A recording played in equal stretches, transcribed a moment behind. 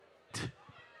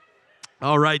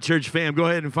All right, church fam, go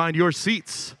ahead and find your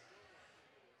seats.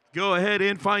 Go ahead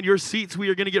and find your seats. We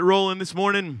are going to get rolling this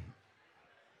morning.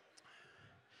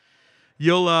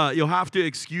 You'll have to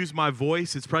excuse my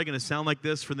voice. It's probably going to sound like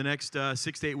this for the next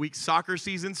 6 to 8 weeks. Soccer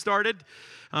season started.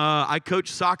 I coach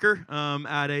soccer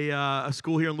at a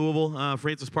school here in Louisville,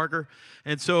 Francis Parker.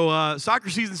 And so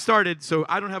soccer season started, so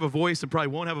I don't have a voice and probably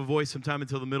won't have a voice sometime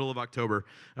until the middle of October.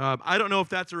 I don't know if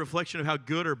that's a reflection of how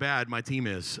good or bad my team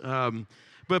is.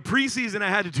 But preseason, I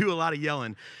had to do a lot of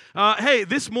yelling. Hey,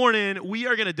 this morning, we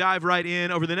are going to dive right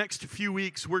in. Over the next few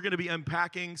weeks, we're going to be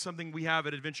unpacking something we have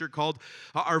at Adventure called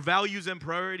our values and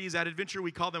priorities. At Adventure,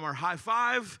 we call them our high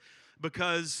five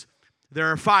because there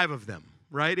are 5 of them,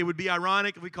 right? It would be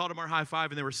ironic if we called them our high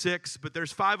five and there were 6, but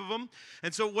there's 5 of them.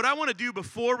 And so what I want to do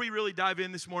before we really dive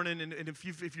in this morning, and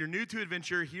if you're new to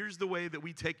Adventure, here's the way that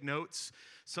we take notes.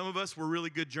 Some of us, we're really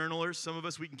good journalers. Some of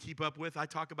us, we can keep up with. I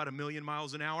talk about 1,000,000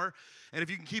 miles an hour. And if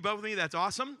you can keep up with me, that's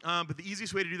awesome. But the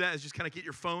easiest way to do that is just kind of get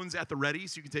your phones at the ready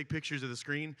so you can take pictures of the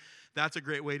screen. That's a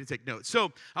great way to take notes.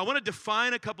 So I want to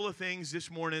define a couple of things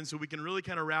this morning so we can really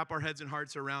kind of wrap our heads and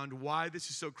hearts around why this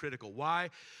is so critical, why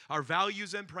our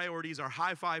values and priorities, our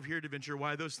high five here at Adventure,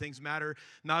 why those things matter,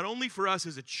 not only for us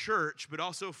as a church, but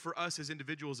also for us as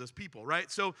individuals, as people,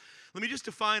 right? So let me just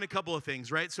define a couple of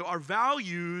things, right? So our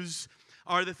values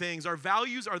are the things. Our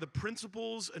values are the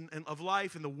principles of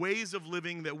life and the ways of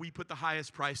living that we put the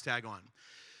highest price tag on.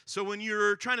 So when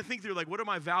you're trying to think through, like, what are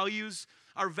my values?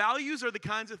 Our values are the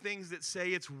kinds of things that say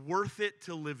it's worth it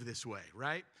to live this way,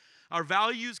 right? Our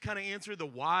values kind of answer the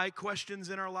why questions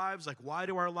in our lives, like why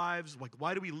do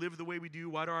we live the way we do?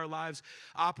 Why do our lives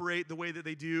operate the way that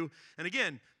they do? And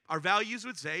again, our values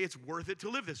would say it's worth it to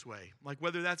live this way, like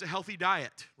whether that's a healthy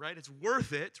diet, right? It's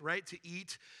worth it, right, to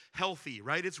eat healthy,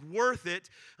 right? It's worth it.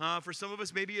 For some of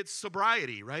us, maybe it's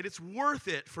sobriety, right? It's worth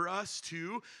it for us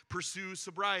to pursue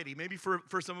sobriety. Maybe for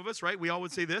some of us, right, we all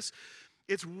would say this.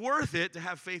 It's worth it to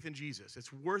have faith in Jesus.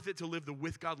 It's worth it to live the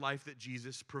with God life that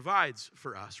Jesus provides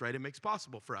for us, right? It makes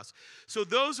possible for us. So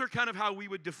those are kind of how we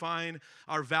would define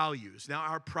our values. Now,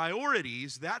 our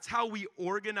priorities, that's how we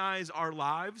organize our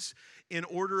lives in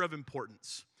order of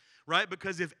importance, right?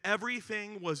 Because if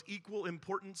everything was of equal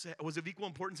importance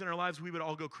in our lives, we would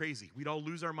all go crazy. We'd all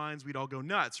lose our minds. We'd all go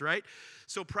nuts, right?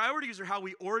 So priorities are how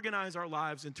we organize our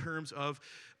lives in terms of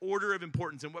order of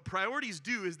importance. And what priorities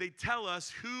do is they tell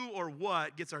us who or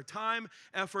what gets our time,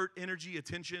 effort, energy,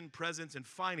 attention, presence, and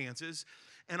finances,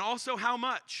 and also how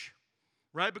much.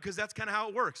 Right? Because that's kind of how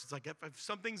it works. It's like if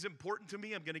something's important to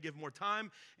me, I'm going to give more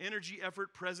time, energy,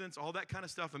 effort, presence, all that kind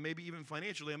of stuff, and maybe even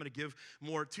financially, I'm going to give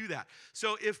more to that.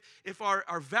 So if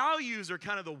our values are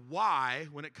kind of the why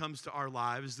when it comes to our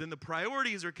lives, then the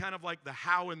priorities are kind of like the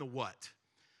how and the what.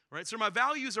 Right? So my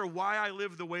values are why I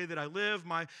live the way that I live.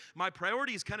 My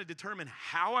priorities kind of determine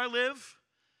how I live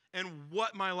and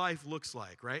what my life looks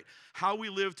like, right? How we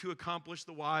live to accomplish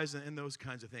the whys and those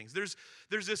kinds of things. There's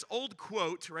this old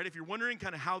quote, right? If you're wondering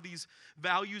kind of how these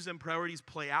values and priorities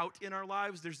play out in our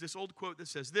lives, there's this old quote that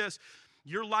says this: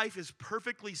 your life is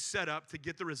perfectly set up to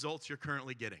get the results you're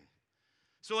currently getting.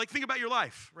 So like think about your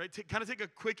life, right? Kind of take a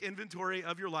quick inventory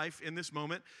of your life in this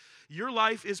moment. Your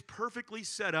life is perfectly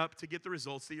set up to get the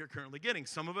results that you're currently getting.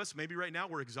 Some of us, maybe right now,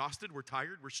 we're exhausted, we're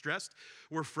tired, we're stressed,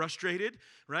 we're frustrated,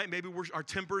 right? Maybe our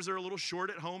tempers are a little short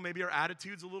at home. Maybe our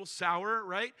attitude's a little sour,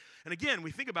 right? And again,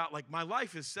 we think about like my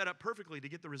life is set up perfectly to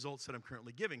get the results that I'm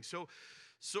currently giving. So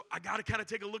I got to kind of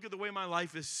take a look at the way my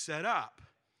life is set up.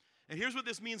 And here's what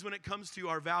this means when it comes to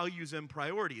our values and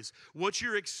priorities. What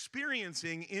you're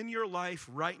experiencing in your life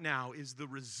right now is the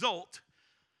result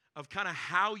of kind of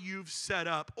how you've set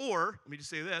up, or let me just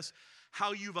say this,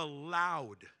 how you've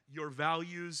allowed your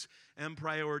values and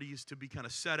priorities to be kind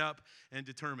of set up and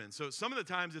determined. So some of the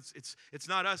times it's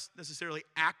not us necessarily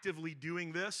actively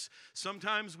doing this.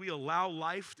 Sometimes we allow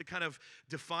life to kind of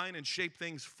define and shape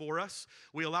things for us.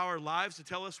 We allow our lives to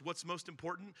tell us what's most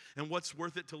important and what's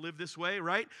worth it to live this way,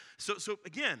 right? So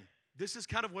again, this is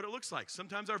kind of what it looks like.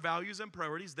 Sometimes our values and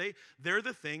priorities, they're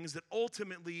the things that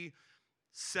ultimately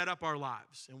set up our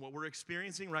lives. And what we're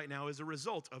experiencing right now is a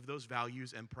result of those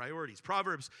values and priorities.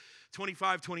 Proverbs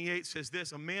 25:28 says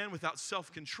this: a man without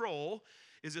self-control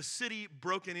is a city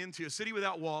broken into and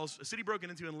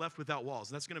left without walls.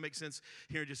 And that's going to make sense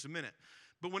here in just a minute.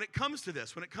 But when it comes to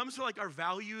this, when it comes to like our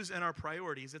values and our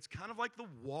priorities, it's kind of like the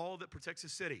wall that protects a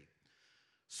city.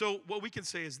 So what we can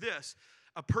say is this: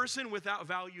 a person without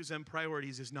values and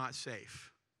priorities is not safe.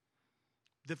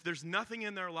 If there's nothing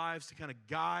in their lives to kind of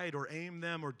guide or aim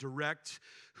them or direct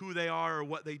who they are or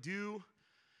what they do,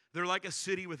 They're like a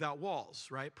city without walls,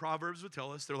 right? Proverbs would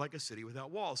tell us they're like a city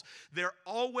without walls. They're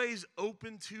always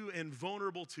open to and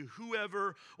vulnerable to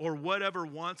whoever or whatever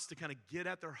wants to kind of get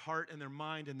at their heart and their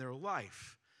mind and their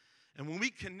life. And when we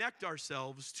connect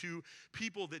ourselves to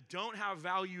people that don't have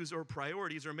values or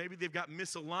priorities, or maybe they've got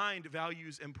misaligned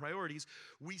values and priorities,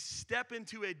 we step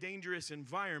into a dangerous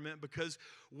environment because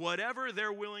whatever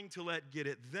they're willing to let get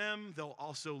at them, they'll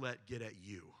also let get at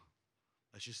you.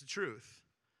 That's just the truth.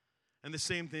 And the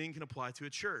same thing can apply to a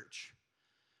church.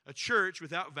 A church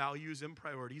without values and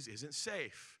priorities isn't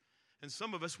safe. And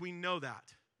some of us, we know that.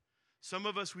 Some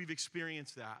of us, we've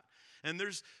experienced that. And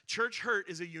church hurt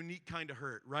is a unique kind of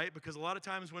hurt, right? Because a lot of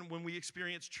times when we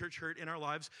experience church hurt in our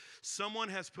lives, someone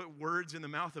has put words in the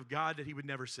mouth of God that he would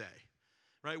never say,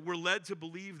 right? We're led to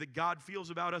believe that God feels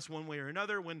about us one way or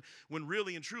another when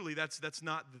really and truly that's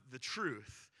not the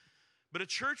truth. But a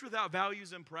church without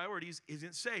values and priorities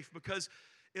isn't safe because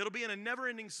it'll be in a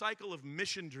never-ending cycle of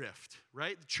mission drift,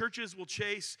 right? The churches will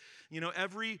chase,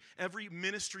 every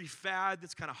ministry fad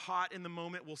that's kind of hot in the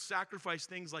moment. Will sacrifice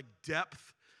things like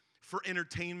depth for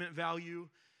entertainment value.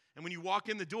 And when you walk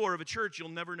in the door of a church, you'll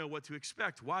never know what to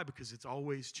expect. Why? Because it's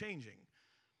always changing.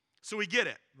 So we get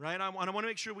it, right? I want to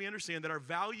make sure we understand that our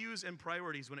values and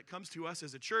priorities when it comes to us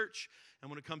as a church and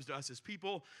when it comes to us as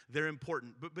people, they're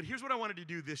important. But here's what I wanted to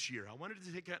do this year. I wanted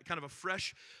to take kind of a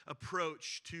fresh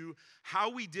approach to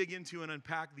how we dig into and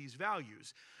unpack these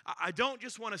values. I don't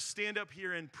just want to stand up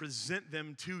here and present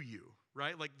them to you,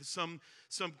 right? Like some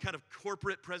kind of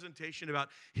corporate presentation about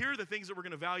here are the things that we're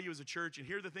going to value as a church and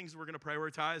here are the things that we're going to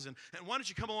prioritize and why don't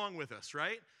you come along with us,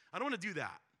 right? I don't want to do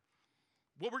that.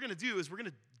 What we're going to do is we're going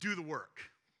to do the work,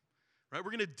 right? We're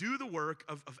going to do the work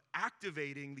of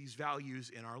activating these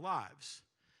values in our lives.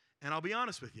 And I'll be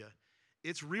honest with you,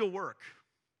 it's real work,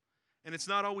 and it's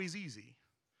not always easy.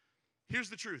 Here's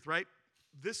the truth, right?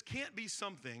 This can't be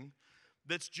something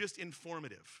that's just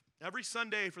informative. Every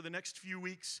Sunday for the next few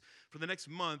weeks, for the next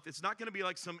month, it's not going to be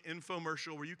like some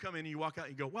infomercial where you come in and you walk out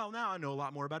and you go, well, now I know a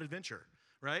lot more about adventure,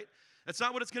 right? That's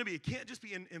not what it's going to be. It can't just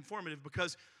be informative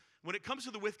because when it comes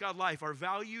to the With God life, our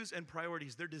values and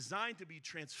priorities, they're designed to be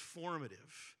transformative.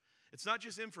 It's not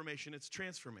just information, it's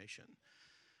transformation.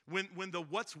 When the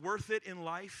what's worth it in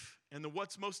life and the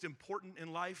what's most important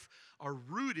in life are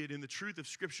rooted in the truth of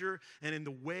Scripture and in the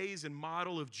ways and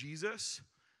model of Jesus,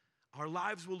 our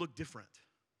lives will look different.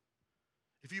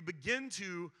 If you begin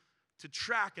to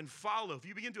track and follow, if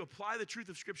you begin to apply the truth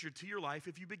of Scripture to your life,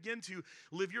 if you begin to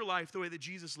live your life the way that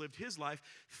Jesus lived his life,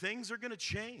 things are going to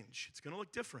change. It's going to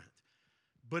look different.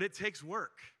 But it takes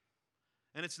work.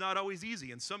 And it's not always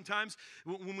easy. And sometimes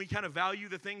when we kind of value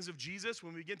the things of Jesus,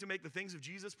 when we begin to make the things of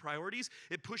Jesus priorities,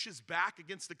 it pushes back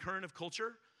against the current of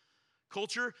culture.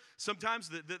 Culture, sometimes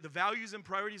the values and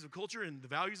priorities of culture and the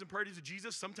values and priorities of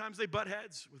Jesus, sometimes they butt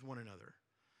heads with one another.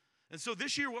 And so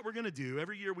this year, what we're going to do,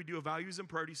 every year we do a values and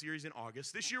priority series in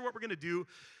August. This year, what we're going to do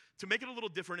to make it a little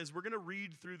different is we're going to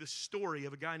read through the story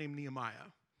of a guy named Nehemiah.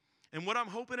 And what I'm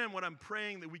hoping and what I'm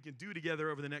praying that we can do together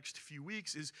over the next few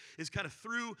weeks is kind of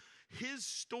through his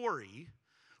story,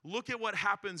 look at what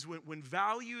happens when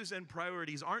values and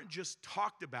priorities aren't just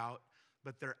talked about,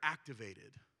 but they're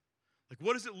activated. Like,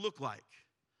 what does it look like?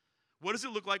 What does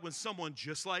it look like when someone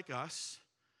just like us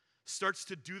starts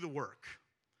to do the work?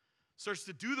 Starts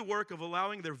to do the work of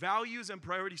allowing their values and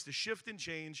priorities to shift and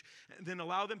change and then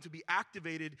allow them to be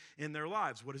activated in their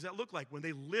lives. What does that look like when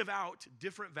they live out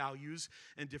different values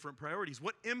and different priorities?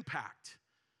 What impact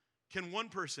can one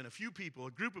person, a few people,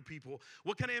 a group of people,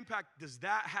 what kind of impact does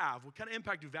that have? What kind of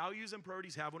impact do values and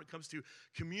priorities have when it comes to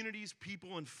communities,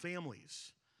 people, and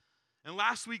families? And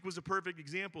last week was a perfect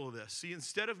example of this. See,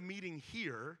 instead of meeting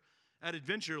here at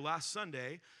Adventure last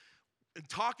Sunday, and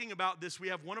talking about this, we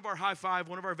have one of our high five,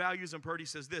 one of our values and priorities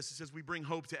says this. It says we bring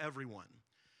hope to everyone.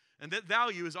 And that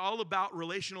value is all about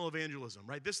relational evangelism,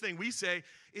 right? This thing we say,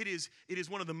 it is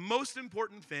one of the most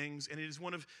important things, and it is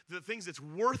one of the things that's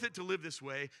worth it to live this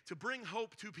way, to bring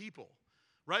hope to people,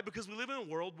 right? Because we live in a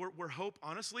world where hope,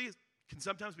 honestly, can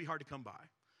sometimes be hard to come by.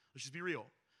 Let's just be real,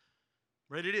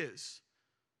 right? It is.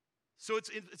 So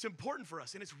it's important for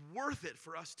us, and it's worth it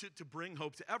for us to bring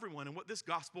hope to everyone. And what this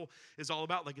gospel is all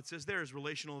about, like it says there, is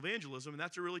relational evangelism, and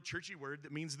that's a really churchy word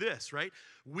that means this, right?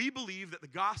 We believe that the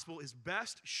gospel is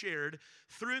best shared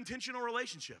through intentional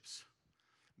relationships.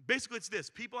 Basically, it's this.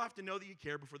 People have to know that you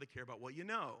care before they care about what you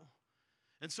know.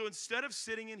 And so instead of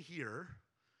sitting in here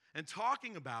and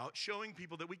talking about showing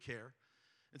people that we care,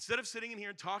 instead of sitting in here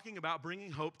and talking about bringing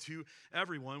hope to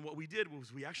everyone, what we did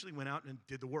was we actually went out and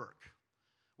did the work.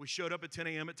 We showed up at 10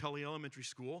 a.m. at Tully Elementary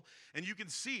School, and you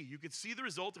could see the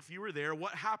result if you were there,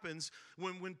 what happens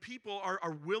when people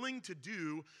are willing to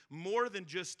do more than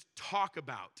just talk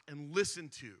about and listen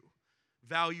to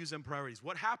values and priorities.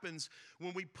 What happens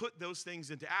when we put those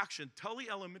things into action? Tully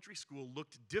Elementary School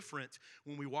looked different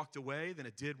when we walked away than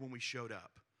it did when we showed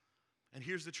up. And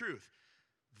here's the truth.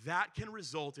 That can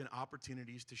result in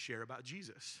opportunities to share about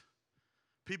Jesus.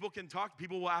 People can talk,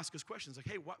 people will ask us questions like,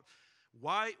 hey,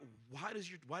 why does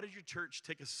your church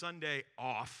take a Sunday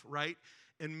off, right,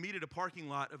 and meet at a parking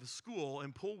lot of a school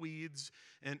and pull weeds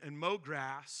and mow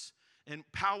grass and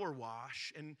power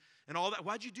wash and all that?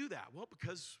 Why'd you do that? Well,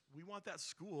 because we want that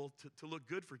school to look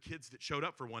good for kids that showed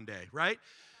up for one day, right?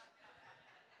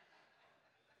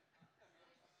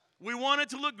 We want it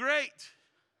to look great.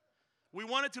 We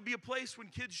want it to be a place when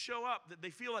kids show up that they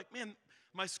feel like, man,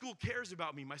 my school cares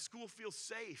about me. My school feels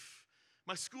safe.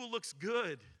 My school looks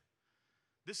good.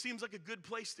 This seems like a good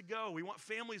place to go. We want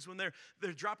families when they're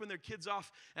dropping their kids off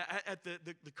at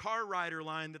the car rider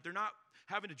line, that they're not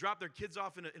having to drop their kids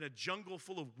off in a jungle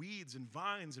full of weeds and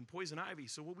vines and poison ivy.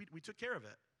 So we took care of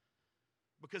it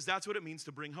because that's what it means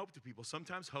to bring hope to people.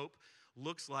 Sometimes hope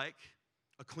looks like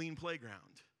a clean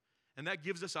playground, and that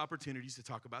gives us opportunities to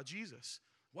talk about Jesus.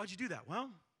 Why'd you do that?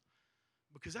 Well,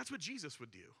 because that's what Jesus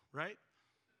would do, right?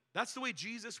 That's the way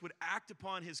Jesus would act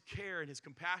upon his care and his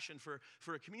compassion for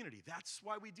a community. That's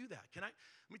why we do that. Let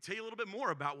me tell you a little bit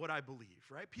more about what I believe,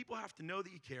 right? People have to know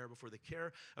that you care before they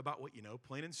care about what you know,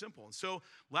 plain and simple. And so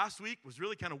last week was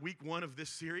really kind of week one of this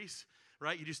series,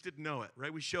 right? You just didn't know it,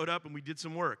 right? We showed up and we did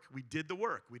some work. We did the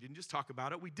work. We didn't just talk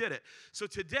about it, we did it. So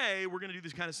today we're going to do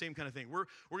this same kind of thing. We're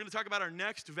going to talk about our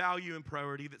next value and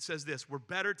priority that says this: we're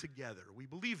better together. We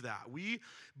believe that. We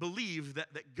believe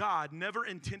that God never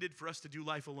intended for us to do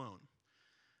life alone.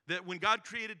 That when God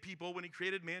created people, when he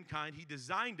created mankind, he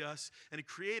designed us and he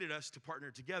created us to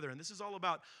partner together. And this is all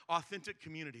about authentic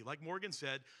community. Like Morgan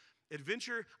said,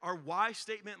 adventure, our why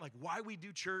statement, like why we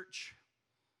do church,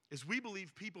 is we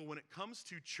believe people, when it comes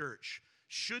to church,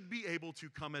 should be able to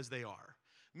come as they are.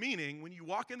 Meaning, when you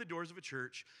walk in the doors of a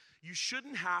church, you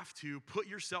shouldn't have to put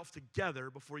yourself together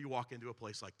before you walk into a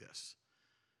place like this.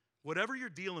 Whatever you're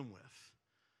dealing with,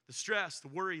 the stress, the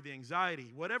worry, the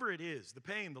anxiety, whatever it is, the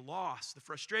pain, the loss, the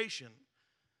frustration,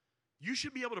 you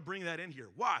should be able to bring that in here.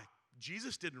 Why?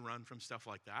 Jesus didn't run from stuff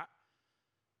like that.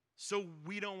 So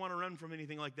we don't want to run from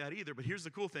anything like that either. But here's the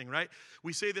cool thing, right?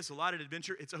 We say this a lot at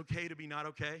Adventure. It's okay to be not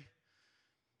okay,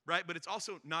 right? But it's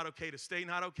also not okay to stay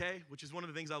not okay, which is one of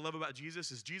the things I love about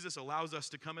Jesus, is Jesus allows us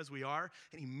to come as we are,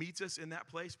 and he meets us in that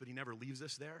place, but he never leaves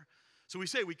us there. So we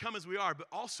say we come as we are, but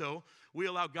also we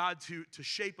allow God to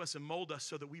shape us and mold us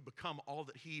so that we become all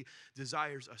that he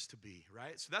desires us to be,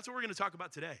 right? So that's what we're going to talk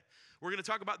about today. We're going to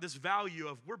talk about this value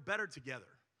of we're better together.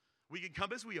 We can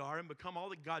come as we are and become all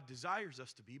that God desires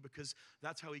us to be because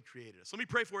that's how he created us. Let me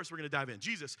pray for us. We're going to dive in.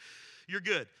 Jesus, you're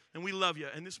good, and we love you.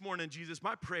 And this morning, Jesus,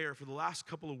 my prayer for the last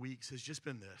couple of weeks has just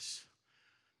been this.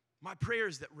 My prayer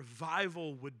is that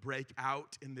revival would break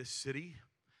out in this city,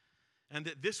 and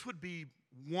that this would be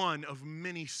one of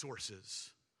many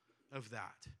sources of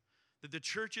that. That the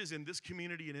churches in this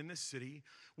community and in this city,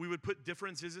 we would put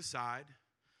differences aside.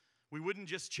 We wouldn't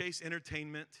just chase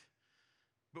entertainment,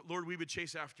 but Lord, we would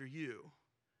chase after you.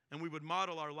 And we would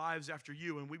model our lives after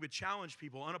you. And we would challenge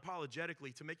people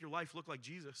unapologetically to make your life look like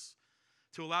Jesus.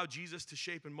 To allow Jesus to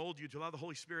shape and mold you. To allow the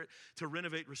Holy Spirit to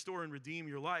renovate, restore, and redeem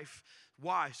your life.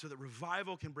 Why? So that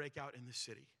revival can break out in this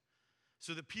city.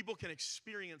 So that people can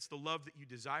experience the love that you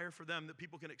desire for them. That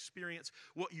people can experience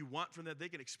what you want from them. They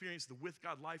can experience the with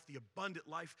God life, the abundant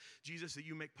life, Jesus, that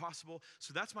you make possible.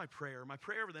 So that's my prayer. My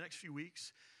prayer over the next few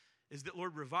weeks is that,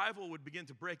 Lord, revival would begin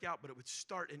to break out, but it would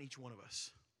start in each one of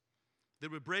us. That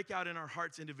it would break out in our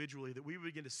hearts individually, that we would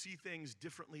begin to see things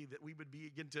differently, that we would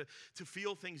begin to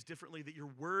feel things differently, that your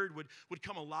word would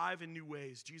come alive in new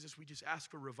ways. Jesus, we just ask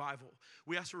for revival.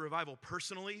 We ask for revival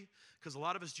personally, because a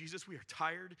lot of us, Jesus, we are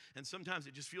tired, and sometimes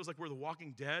it just feels like we're the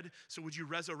walking dead. So would you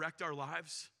resurrect our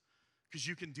lives? Because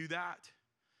you can do that.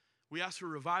 We ask for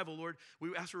revival, Lord.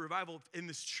 We ask for revival in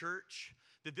this church,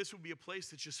 that this would be a place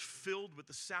that's just filled with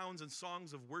the sounds and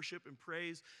songs of worship and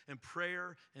praise and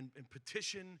prayer and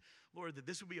petition. Lord, that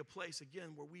this would be a place,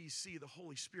 again, where we see the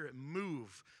Holy Spirit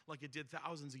move like it did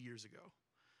thousands of years ago.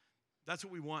 That's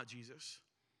what we want, Jesus.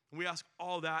 And we ask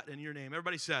all that in your name.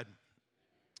 Everybody said,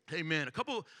 amen. A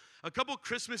couple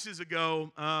Christmases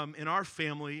ago in our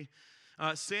family,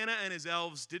 Santa and his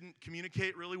elves didn't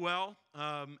communicate really well,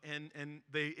 and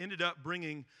they ended up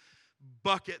bringing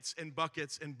buckets and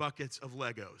buckets and buckets of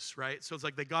Legos, right? So it's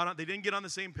like they didn't get on the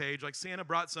same page. Like Santa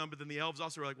brought some, but then the elves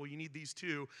also were like, well, you need these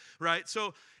too, right?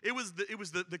 So it was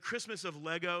the Christmas of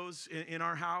Legos in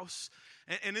our house.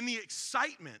 And in the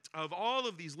excitement of all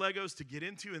of these Legos to get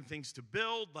into and things to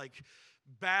build, like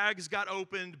bags got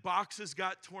opened, boxes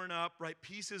got torn up, right?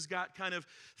 Pieces got kind of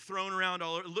thrown around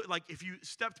all over. Like if you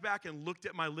stepped back and looked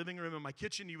at my living room and my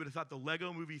kitchen, you would have thought the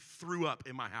Lego movie threw up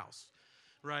in my house,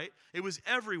 right? It was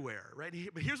everywhere, right?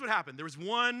 But here's what happened. There was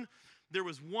one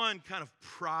kind of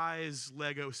prize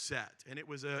Lego set, and it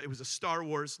was a Star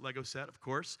Wars Lego set, of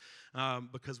course,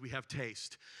 because we have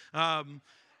taste.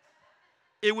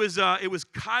 It was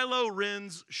Kylo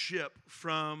Ren's ship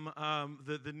from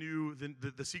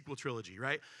the sequel trilogy,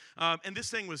 right? And this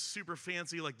thing was super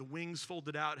fancy, like the wings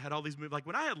folded out, had all these moves. Like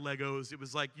when I had Legos, it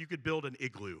was like you could build an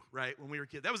igloo, right? When we were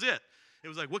kids, that was it. It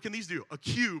was like, what can these do? A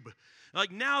cube.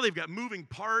 Like now they've got moving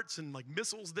parts and like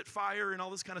missiles that fire and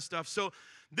all this kind of stuff. So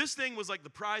this thing was like the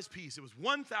prize piece. It was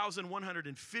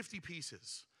 1,150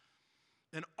 pieces.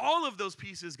 And all of those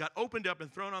pieces got opened up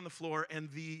and thrown on the floor, and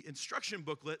the instruction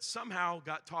booklet somehow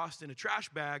got tossed in a trash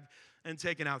bag and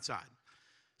taken outside.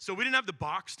 So we didn't have the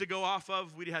box to go off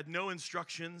of. We had no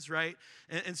instructions, right?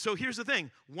 And so here's the thing.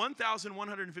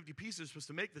 1,150 pieces supposed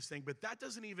to make this thing, but that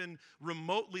doesn't even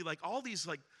remotely,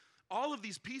 all of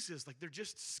these pieces, they're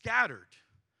just scattered.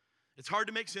 It's hard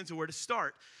to make sense of where to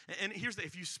start. And here's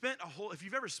if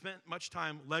you've ever spent much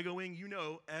time Legoing, you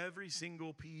know every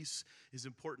single piece is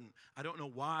important. I don't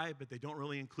know why, but they don't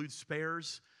really include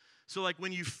spares. So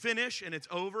when you finish and it's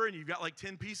over and you've got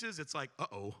 10 pieces, it's like,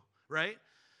 uh-oh, right?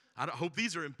 I hope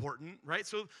these are important, right?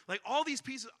 So all these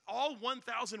pieces, all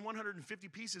 1,150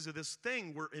 pieces of this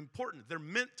thing were important. They're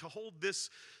meant to hold this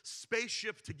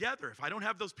spaceship together. If I don't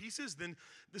have those pieces, then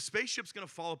the spaceship's going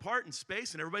to fall apart in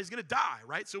space and everybody's going to die,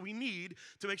 right? So we need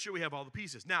to make sure we have all the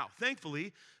pieces. Now,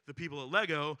 thankfully, the people at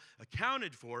Lego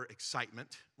accounted for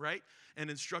excitement, right? And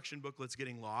instruction booklets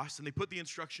getting lost, and they put the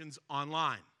instructions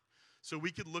online. So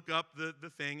we could look up the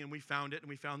thing, and we found it, and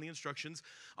we found the instructions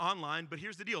online. But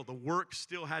here's the deal. The work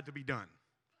still had to be done.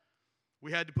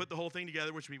 We had to put the whole thing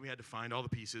together, which means we had to find all the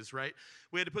pieces, right?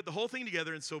 We had to put the whole thing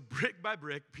together, and so brick by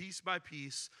brick, piece by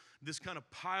piece, this kind of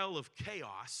pile of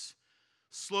chaos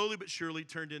slowly but surely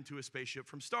turned into a spaceship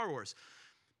from Star Wars.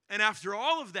 And after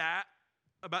all of that,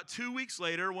 about 2 weeks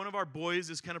later, one of our boys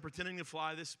is kind of pretending to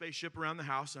fly this spaceship around the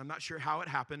house. And I'm not sure how it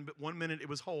happened, but one minute it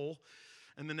was whole,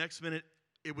 and the next minute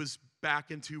it was back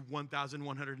into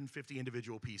 1,150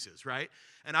 individual pieces, right?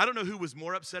 And I don't know who was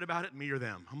more upset about it, me or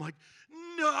them. I'm like,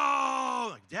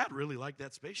 no! Dad really liked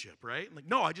that spaceship, right? I'm like,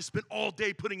 no, I just spent all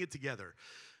day putting it together.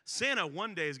 Santa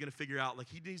one day is going to figure out,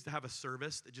 he needs to have a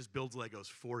service that just builds Legos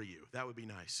for you. That would be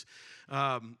nice.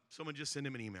 Someone just send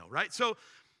him an email, right? So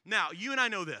now, you and I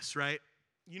know this, right?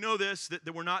 You know this,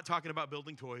 that we're not talking about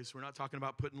building toys. We're not talking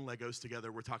about putting Legos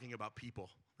together. We're talking about people,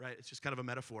 right? It's just kind of a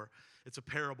metaphor. It's a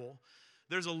parable.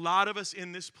 There's a lot of us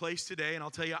in this place today, and I'll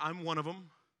tell you, I'm one of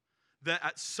them, that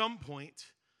at some point,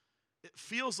 it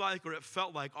feels like or it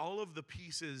felt like all of the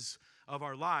pieces of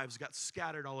our lives got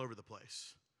scattered all over the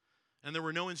place. And there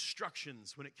were no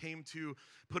instructions when it came to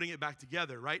putting it back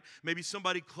together, right? Maybe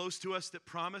somebody close to us that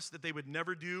promised that they would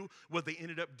never do what they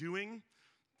ended up doing,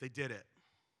 they did it.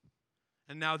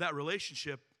 And now that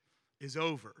relationship is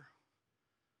over.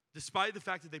 Despite the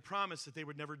fact that they promised that they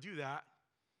would never do that,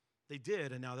 they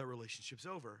did, and now that relationship's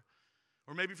over.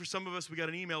 Or maybe for some of us, we got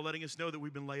an email letting us know that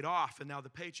we've been laid off, and now the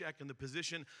paycheck and the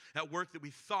position at work that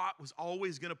we thought was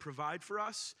always going to provide for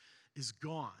us is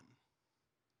gone.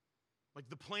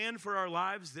 The plan for our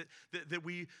lives that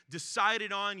we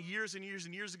decided on years and years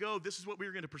and years ago, this is what we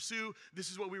were going to pursue, this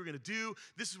is what we were going to do,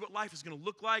 this is what life is going to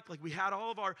look like. We had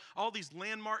all these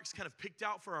landmarks kind of picked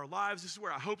out for our lives. This is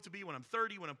where I hope to be when I'm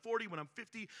 30, when I'm 40, when I'm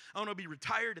 50. I want to be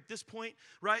retired at this point,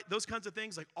 right? Those kinds of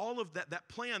things, all of that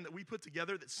plan that we put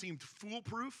together that seemed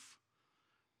foolproof,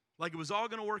 it was all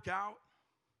going to work out.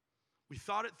 We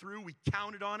thought it through, we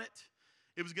counted on it.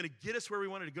 It was going to get us where we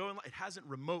wanted to go, and it hasn't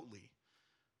remotely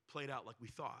played out like we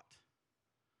thought.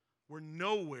 We're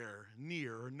nowhere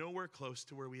near or nowhere close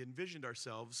to where we envisioned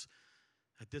ourselves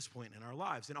at this point in our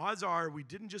lives. And odds are we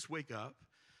didn't just wake up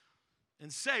and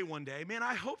say one day, man,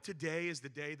 I hope today is the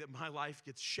day that my life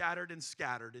gets shattered and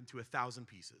scattered into 1,000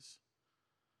 pieces.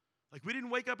 We didn't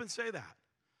wake up and say that.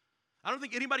 I don't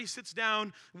think anybody sits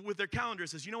down with their calendar and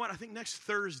says, you know what, I think next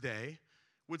Thursday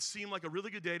would seem like a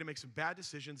really good day to make some bad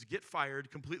decisions, get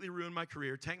fired, completely ruin my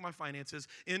career, tank my finances,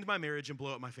 end my marriage, and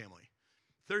blow up my family.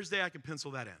 Thursday, I can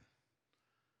pencil that in.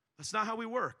 That's not how we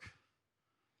work.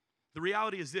 The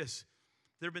reality is this.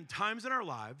 There have been times in our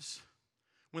lives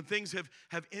when things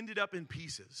have ended up in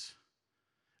pieces.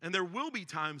 And there will be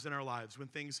times in our lives when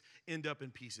things end up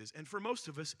in pieces. And for most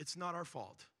of us, it's not our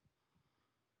fault.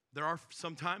 There are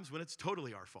some times when it's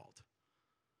totally our fault.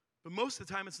 But most of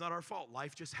the time, it's not our fault.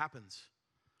 Life just happens.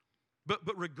 But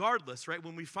regardless, right,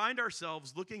 when we find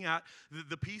ourselves looking at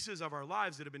the pieces of our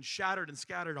lives that have been shattered and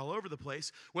scattered all over the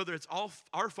place, whether it's all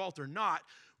our fault or not,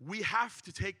 we have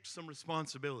to take some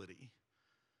responsibility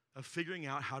of figuring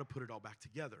out how to put it all back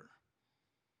together.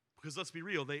 Because let's be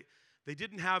real, they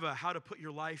didn't have a how to put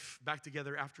your life back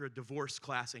together after a divorce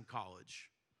class in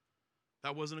college.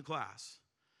 That wasn't a class.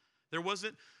 There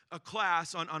wasn't a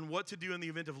class on what to do in the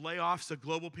event of layoffs, a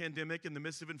global pandemic in the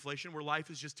midst of inflation where life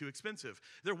is just too expensive.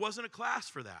 There wasn't a class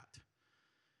for that.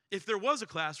 If there was a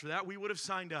class for that, we would have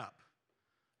signed up,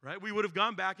 right? We would have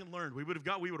gone back and learned. We would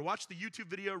have watched the YouTube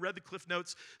video, read the Cliff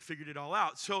Notes, figured it all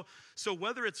out. So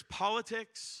whether it's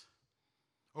politics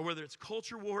or whether it's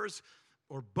culture wars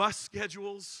or bus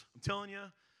schedules, I'm telling you,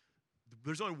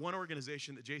 there's only one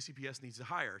organization that JCPS needs to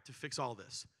hire to fix all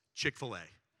this: Chick-fil-A.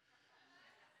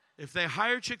 If they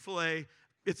hire Chick-fil-A,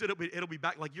 it'll be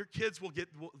back. Like, your kids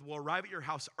will arrive at your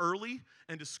house early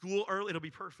and to school early. It'll be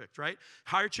perfect, right?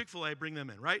 Hire Chick-fil-A, bring them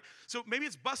in, right? So maybe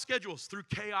it's bus schedules through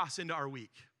chaos into our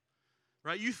week,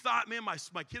 right? You thought, man,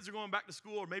 my kids are going back to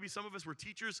school, or maybe some of us were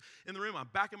teachers in the room. I'm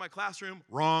back in my classroom.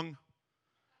 Wrong.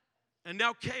 And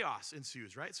now chaos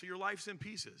ensues, right? So your life's in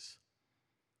pieces.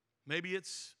 Maybe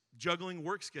it's juggling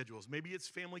work schedules. Maybe it's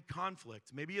family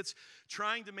conflict. Maybe it's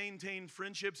trying to maintain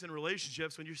friendships and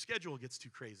relationships when your schedule gets too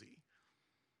crazy.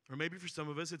 Or maybe for some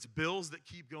of us, it's bills that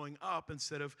keep going up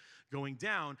instead of going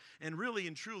down. And really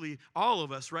and truly, all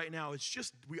of us right now, it's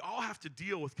just, we all have to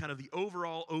deal with kind of the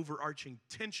overall overarching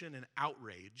tension and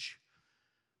outrage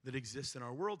that exists in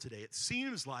our world today. It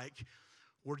seems like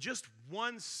we're just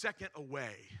 1 second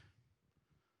away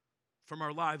from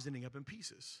our lives ending up in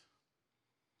pieces.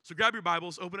 So grab your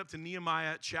Bibles, open up to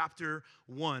Nehemiah chapter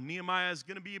 1. Nehemiah is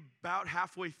going to be about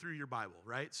halfway through your Bible,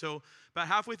 right? So about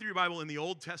halfway through your Bible in the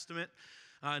Old Testament.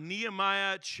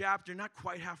 Nehemiah chapter, not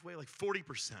quite halfway, like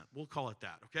 40%. We'll call it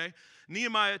that, okay?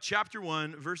 Nehemiah chapter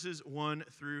 1, verses 1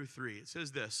 through 3. It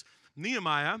says this: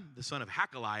 Nehemiah, the son of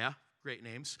Hakaliah, great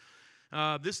names.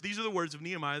 These are the words of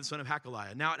Nehemiah, the son of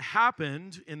Hakaliah. Now it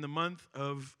happened in the month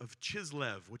of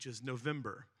Chislev, which is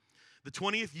November, the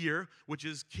 20th year, which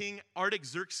is King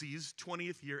Artaxerxes'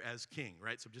 20th year as king,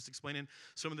 right? So I'm just explaining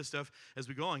some of this stuff as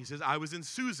we go along. He says, I was in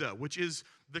Susa, which is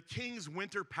the king's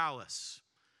winter palace,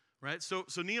 right? So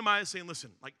Nehemiah is saying,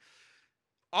 listen, like,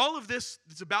 all of this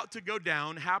that's about to go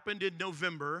down happened in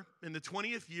November, in the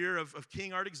 20th year of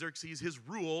King Artaxerxes, his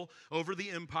rule over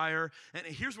the empire. And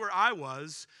here's where I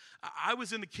was. I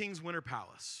was in the king's winter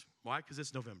palace. Why? Because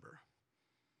it's November.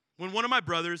 When one of my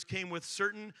brothers came with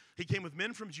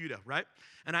men from Judah, right?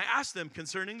 And I asked them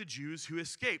concerning the Jews who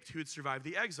escaped, who had survived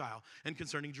the exile, and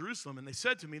concerning Jerusalem. And they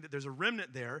said to me that there's a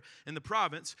remnant there in the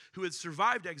province who had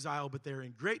survived exile, but they're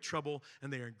in great trouble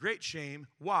and they are in great shame.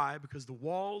 Why? Because the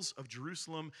walls of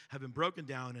Jerusalem have been broken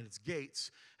down and its gates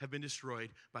have been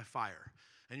destroyed by fire.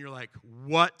 And you're like,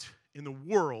 what in the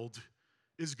world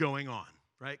is going on,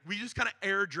 right? We just kind of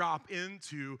airdrop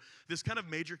into this kind of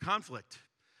major conflict.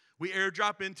 We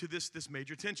airdrop into this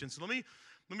major tension. So let me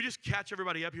just catch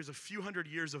everybody up. Here's a few hundred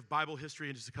years of Bible history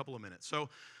in just a couple of minutes. So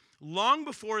long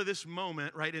before this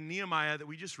moment, right, in Nehemiah that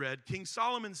we just read, King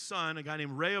Solomon's son, a guy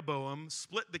named Rehoboam,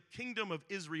 split the kingdom of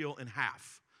Israel in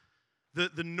half.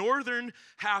 The northern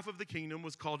half of the kingdom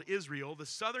was called Israel. The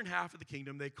southern half of the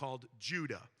kingdom they called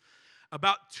Judah.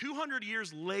 About 200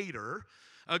 years later,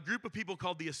 a group of people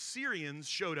called the Assyrians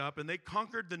showed up, and they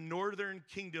conquered the northern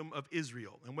kingdom of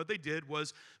Israel. And what they did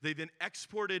was they then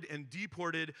exported and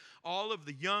deported all of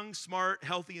the young, smart,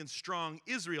 healthy, and strong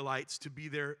Israelites to be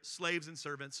their slaves and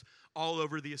servants all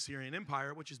over the Assyrian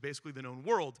Empire, which is basically the known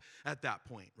world at that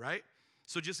point, right?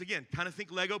 So just, again, kind of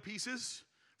think Lego pieces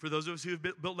for those of us who have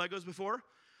built Legos before.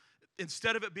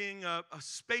 Instead of it being a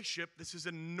spaceship, this is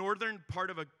a northern part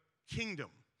of a kingdom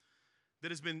that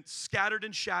has been scattered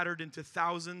and shattered into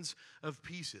thousands of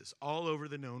pieces all over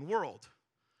the known world.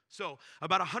 So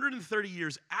about 130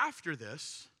 years after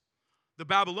this, the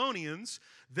Babylonians,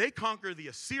 they conquer the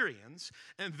Assyrians,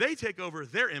 and they take over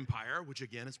their empire, which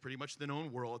again is pretty much the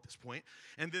known world at this point.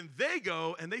 And then they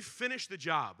go and they finish the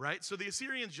job, right? So the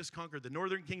Assyrians just conquered the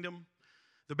northern kingdom.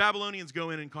 The Babylonians go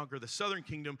in and conquer the southern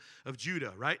kingdom of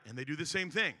Judah, right? And they do the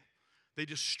same thing. They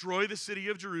destroy the city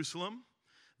of Jerusalem.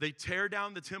 They tear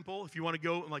down the temple. If you want to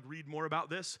go and read more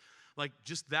about this, Like,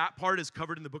 just that part is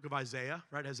covered in the book of Isaiah,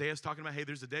 right? Isaiah's talking about, hey,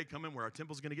 there's a day coming where our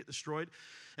temple's going to get destroyed.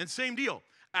 And same deal.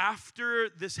 After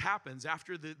this happens,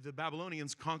 after the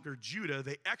Babylonians conquer Judah,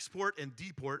 they export and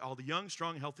deport all the young,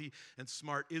 strong, healthy, and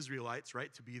smart Israelites,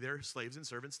 right, to be their slaves and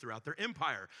servants throughout their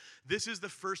empire. This is the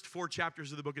first 4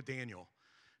 chapters of the book of Daniel.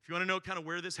 If you want to know kind of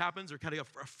where this happens, or kind of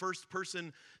a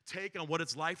first-person take on what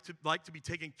it's like to be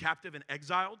taken captive and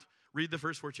exiled, read the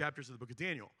first 4 chapters of the book of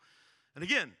Daniel. And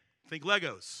again, think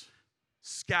Legos.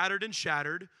 Scattered and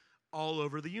shattered all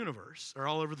over the universe, or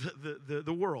all over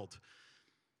the world.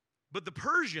 But the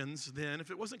Persians then,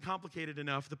 if it wasn't complicated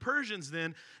enough, the Persians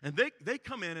then, and they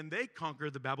come in and they conquer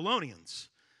the Babylonians.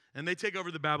 And they take over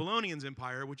the Babylonians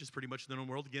empire, which is pretty much the known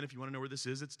world. Again, if you want to know where this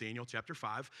is, it's Daniel chapter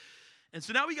 5. And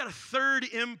so now we got a third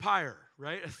empire,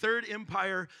 right? A third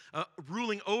empire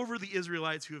ruling over the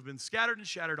Israelites who have been scattered and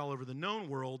shattered all over the known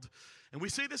world. And we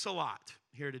say this a lot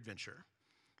here at Adventure,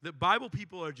 that Bible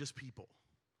people are just people.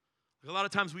 A lot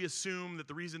of times we assume that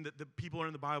the reason that the people are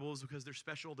in the Bible is because they're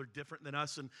special, they're different than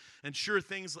us, and sure,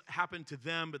 things happen to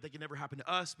them, but they can never happen to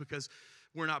us because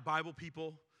we're not Bible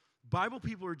people. Bible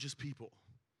people are just people.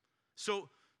 So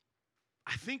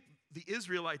I think the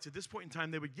Israelites at this point in time,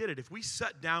 they would get it. If we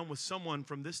sat down with someone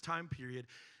from this time period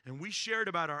and we shared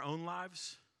about our own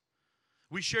lives,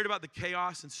 we shared about the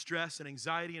chaos and stress and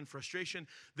anxiety and frustration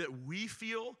that we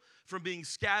feel from being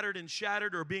scattered and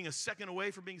shattered, or being a second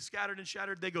away from being scattered and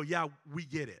shattered, they go, yeah, we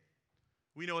get it.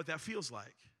 We know what that feels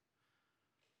like.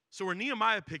 So where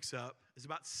Nehemiah picks up is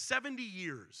about 70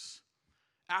 years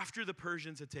after the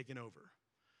Persians had taken over.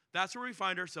 That's where we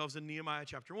find ourselves in Nehemiah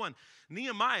chapter 1.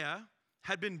 Nehemiah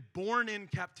had been born in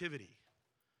captivity.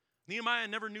 Nehemiah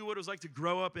never knew what it was like to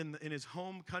grow up in his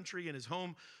home country, in his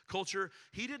home culture.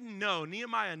 He didn't know.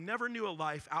 Nehemiah never knew a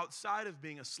life outside of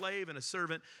being a slave and a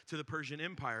servant to the Persian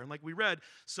Empire. And like we read,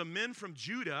 some men from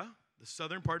Judah, the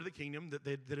southern part of the kingdom that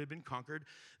had been conquered,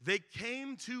 they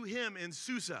came to him in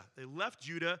Susa. They left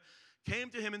Judah, came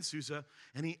to him in Susa,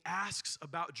 and he asks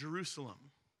about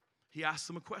Jerusalem. He asks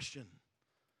them a question.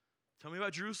 Tell me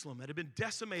about Jerusalem. It had been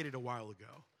decimated a while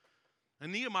ago.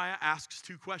 And Nehemiah asks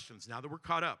 2 questions. Now that we're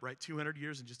caught up, right? 200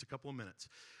 years in just a couple of minutes.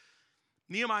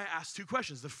 Nehemiah asks 2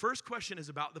 questions. The first question is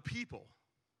about the people.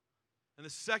 And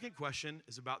the second question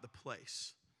is about the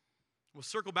place. We'll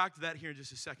circle back to that here in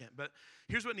just a second. But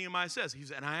here's what Nehemiah says.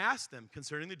 And I asked them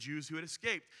concerning the Jews who had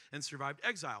escaped and survived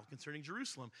exile, concerning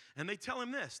Jerusalem. And they tell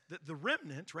him this, that the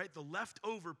remnant, right, the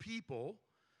leftover people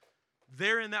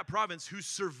there in that province who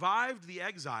survived the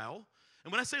exile.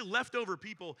 And when I say leftover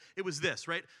people, it was this,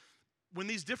 right? When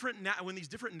these different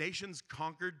nations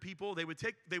conquered people, they would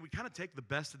kind of take the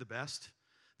best of the best.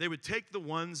 They would take the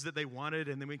ones that they wanted,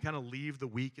 and then we'd kind of leave the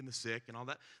weak and the sick and all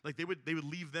that. Like they would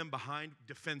leave them behind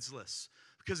defenseless.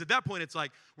 Because at that point, it's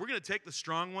like, we're going to take the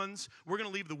strong ones. We're going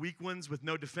to leave the weak ones with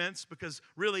no defense, because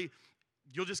really,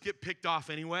 you'll just get picked off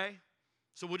anyway.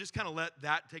 So we'll just kind of let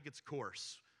that take its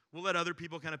course. We'll let other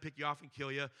people kind of pick you off and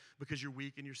kill you because you're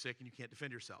weak and you're sick and you can't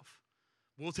defend yourself.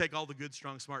 We'll take all the good,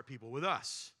 strong, smart people with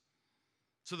us.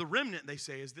 So the remnant, they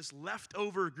say, is this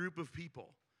leftover group of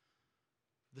people.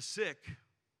 The sick,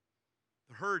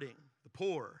 the hurting, the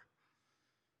poor.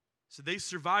 So they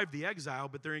survived the exile,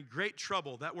 but they're in great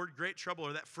trouble. That word great trouble,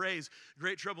 or that phrase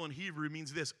great trouble in Hebrew,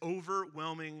 means this: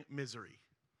 overwhelming misery.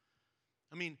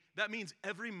 I mean, that means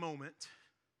every moment,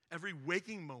 every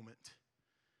waking moment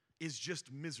is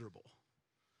just miserable.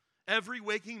 Every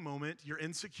waking moment, you're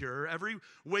insecure. Every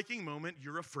waking moment,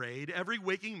 you're afraid. Every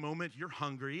waking moment, you're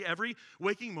hungry. Every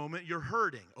waking moment, you're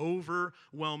hurting.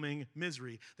 Overwhelming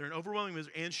misery. They're in overwhelming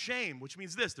misery and shame, which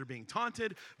means this: they're being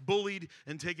taunted, bullied,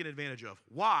 and taken advantage of.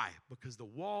 Why? Because the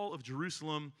wall of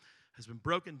Jerusalem has been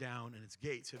broken down and its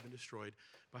gates have been destroyed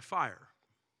by fire.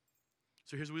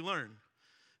 So here's what we learn.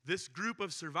 This group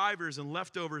of survivors and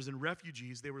leftovers and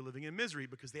refugees, they were living in misery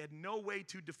because they had no way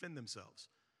to defend themselves.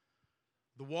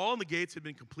 The wall and the gates had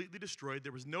been completely destroyed.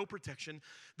 There was no protection.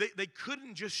 They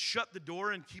couldn't just shut the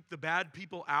door and keep the bad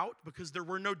people out because there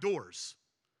were no doors.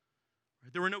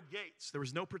 Right? There were no gates. There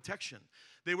was no protection.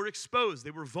 They were exposed.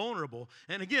 They were vulnerable.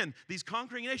 And again, these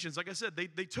conquering nations, like I said,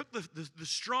 they took the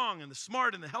strong and the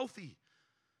smart and the healthy.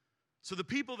 So the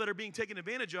people that are being taken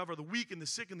advantage of are the weak and the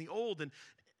sick and the old. And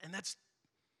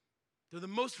they're the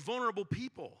most vulnerable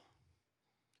people.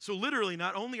 So literally,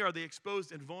 not only are they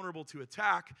exposed and vulnerable to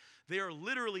attack, they are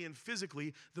literally and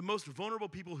physically the most vulnerable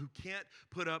people who can't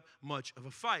put up much of a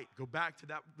fight. Go back to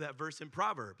that verse in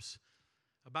Proverbs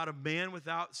about a man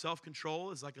without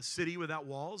self-control is like a city without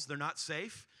walls. They're not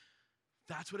safe.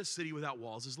 That's what a city without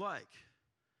walls is like.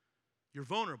 You're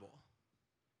vulnerable.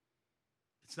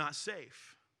 It's not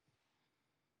safe.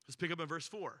 Let's pick up in verse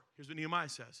 4. Here's what Nehemiah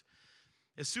says.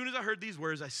 As soon as I heard these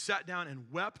words, I sat down and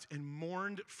wept and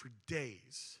mourned for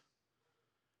days.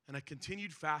 And I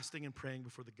continued fasting and praying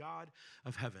before the God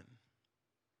of heaven.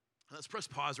 Let's press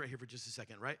pause right here for just a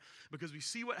second, right? Because we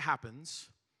see what happens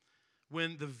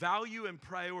when the value and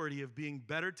priority of being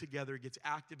better together gets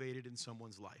activated in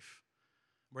someone's life.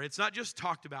 Right? It's not just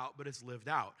talked about, but it's lived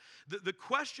out. The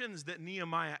questions that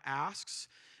Nehemiah asks,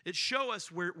 it show us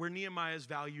where Nehemiah's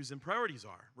values and priorities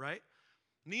are, right?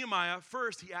 Nehemiah,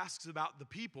 first, he asks about the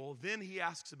people, then he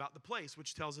asks about the place,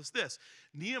 which tells us this.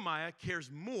 Nehemiah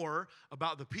cares more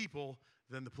about the people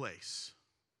than the place.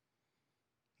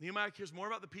 Nehemiah cares more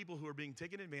about the people who are being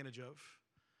taken advantage of.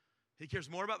 He cares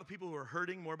more about the people who are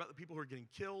hurting, more about the people who are getting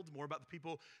killed, more about the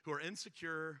people who are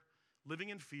insecure, living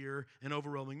in fear and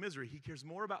overwhelming misery. He cares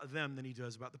more about them than he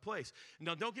does about the place.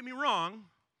 Now, don't get me wrong.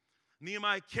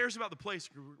 Nehemiah cares about the place.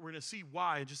 We're going to see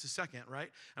why in just a second, right?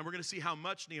 And we're going to see how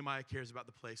much Nehemiah cares about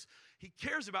the place. He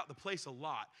cares about the place a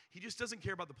lot. He just doesn't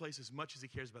care about the place as much as he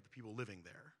cares about the people living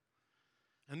there.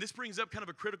 And this brings up kind of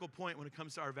a critical point when it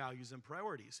comes to our values and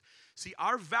priorities. See,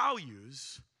 our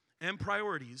values and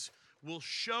priorities will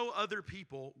show other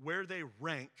people where they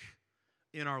rank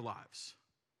in our lives.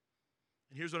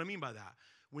 And here's what I mean by that.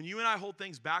 When you and I hold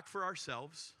things back for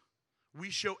ourselves, we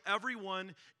show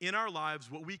everyone in our lives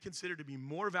what we consider to be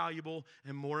more valuable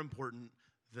and more important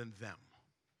than them.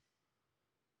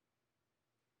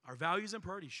 Our values and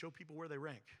priorities show people where they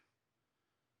rank.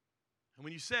 And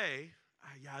when you say,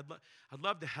 yeah, I'd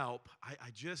love to help, I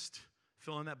just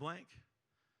fill in that blank.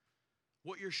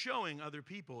 What you're showing other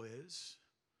people is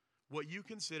what you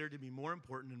consider to be more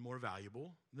important and more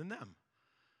valuable than them.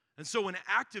 And so when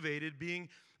activated, being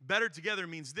better together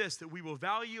means this, that we will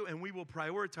value and we will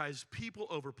prioritize people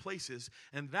over places,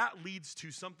 and that leads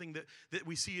to something that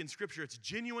we see in Scripture. It's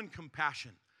genuine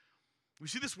compassion. We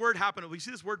see this word happen. We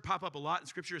see this word pop up a lot in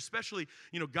Scripture, especially,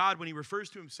 God, when he refers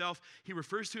to himself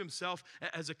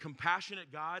as a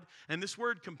compassionate God. And this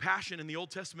word compassion in the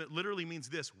Old Testament literally means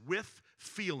this, with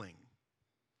feeling.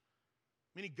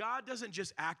 Meaning God doesn't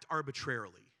just act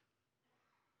arbitrarily.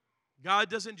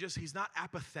 He's not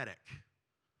apathetic.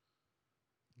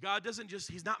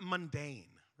 He's not mundane,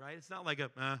 right? It's not like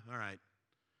all right.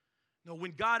 No,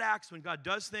 when God acts, when God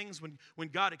does things, when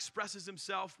God expresses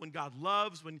himself, when God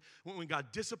loves, when God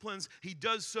disciplines, he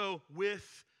does so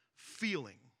with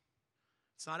feeling.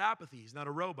 It's not apathy. He's not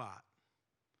a robot.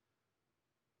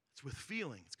 It's with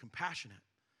feeling. It's compassionate.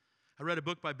 I read a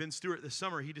book by Ben Stewart this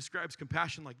summer. He describes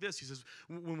compassion like this. He says,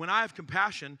 when I have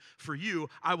compassion for you,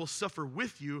 I will suffer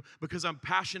with you because I'm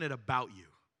passionate about you.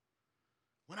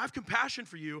 When I have compassion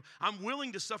for you, I'm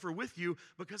willing to suffer with you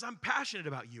because I'm passionate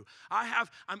about you.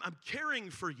 I'm caring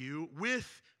for you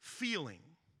with feeling.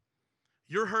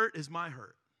 Your hurt is my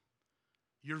hurt.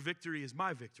 Your victory is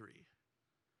my victory.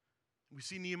 We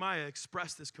see Nehemiah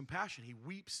express this compassion. He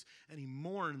weeps and he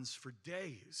mourns for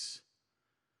days.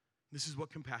 This is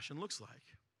what compassion looks like.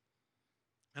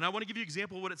 And I want to give you an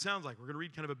example of what it sounds like. We're going to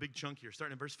read kind of a big chunk here,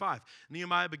 starting in verse 5.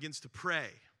 Nehemiah begins to pray.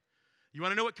 You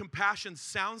want to know what compassion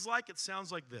sounds like? It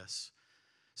sounds like this.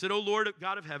 It said, O Lord,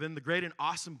 God of heaven, the great and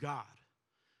awesome God,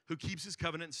 who keeps his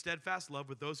covenant and steadfast love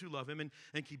with those who love him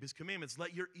and keep his commandments.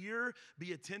 Let your ear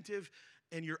be attentive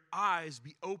and your eyes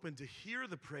be open to hear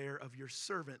the prayer of your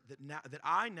servant that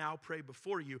I now pray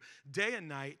before you day and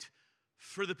night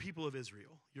for the people of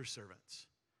Israel, your servants.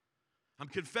 I'm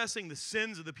confessing the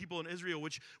sins of the people in Israel,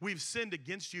 which we've sinned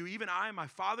against you. Even I and my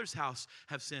father's house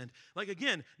have sinned. Like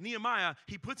again, Nehemiah,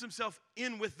 he puts himself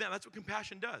in with them. That's what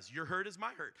compassion does. Your hurt is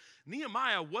my hurt.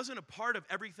 Nehemiah wasn't a part of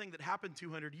everything that happened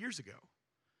 200 years ago.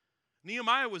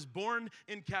 Nehemiah was born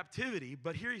in captivity,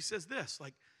 but here he says this,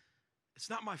 like, it's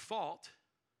not my fault.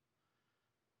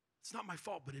 It's not my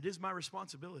fault, but it is my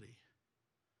responsibility.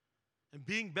 And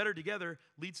being better together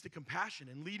leads to compassion,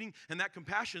 and that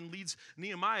compassion leads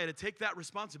Nehemiah to take that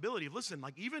responsibility of, listen,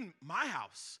 like even my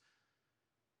house,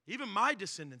 even my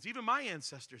descendants, even my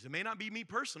ancestors, it may not be me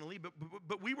personally,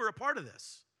 but we were a part of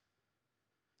this.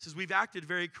 It says, we've acted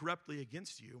very corruptly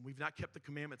against you, and we've not kept the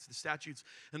commandments, the statutes,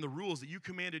 and the rules that you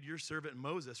commanded your servant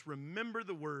Moses. Remember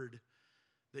the word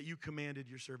that you commanded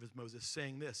your servant Moses,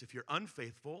 saying this, if you're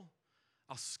unfaithful,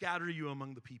 I'll scatter you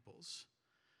among the peoples.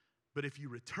 But if you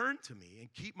return to me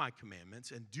and keep my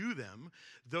commandments and do them,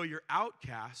 though your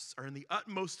outcasts are in the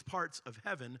utmost parts of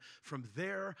heaven, from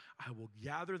there I will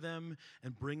gather them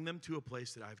and bring them to a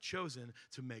place that I've chosen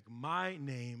to make my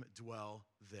name dwell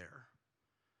there.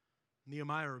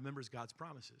 Nehemiah remembers God's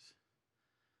promises.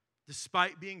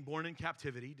 Despite being born in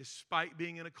captivity, despite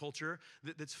being in a culture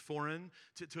that's foreign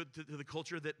to the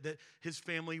culture that his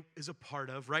family is a part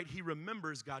of, right? He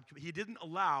remembers God. He didn't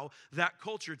allow that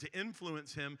culture to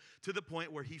influence him to the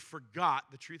point where he forgot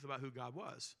the truth about who God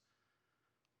was.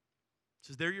 It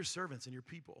says, they're your servants and your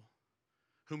people,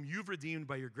 whom you've redeemed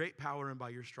by your great power and by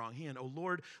your strong hand. O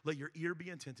Lord, let your ear be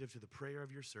attentive to the prayer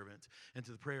of your servant and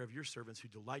to the prayer of your servants who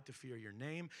delight to fear your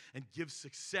name, and give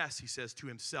success, he says, to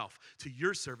himself, to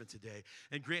your servant today,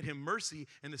 and grant him mercy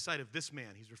in the sight of this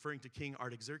man. He's referring to King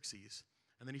Artaxerxes.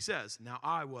 And then he says, now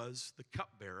I was the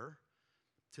cupbearer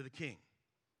to the king.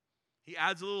 He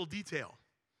adds a little detail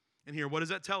in here. What does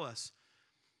that tell us?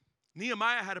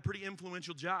 Nehemiah had a pretty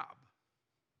influential job.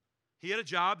 He had a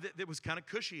job that was kind of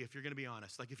cushy, if you're going to be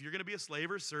honest. Like if you're going to be a slave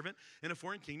or a servant in a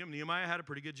foreign kingdom, Nehemiah had a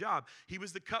pretty good job. He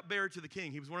was the cupbearer to the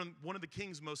king. He was one of the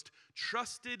king's most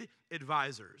trusted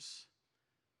advisors.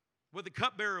 What the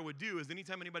cupbearer would do is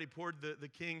anytime anybody poured the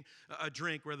king a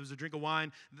drink, whether it was a drink of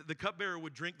wine, the cupbearer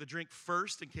would drink the drink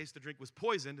first in case the drink was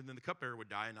poisoned, and then the cupbearer would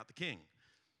die and not the king.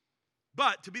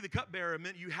 But to be the cupbearer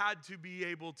meant you had to be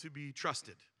able to be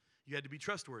trusted. You had to be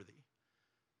trustworthy.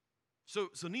 So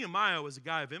Nehemiah was a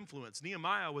guy of influence.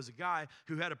 Nehemiah was a guy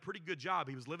who had a pretty good job.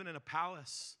 He was living in a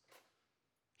palace.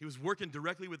 He was working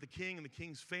directly with the king and the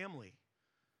king's family.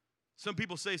 Some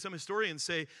historians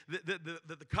say that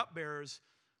the cupbearers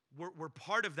were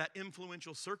part of that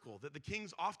influential circle, that the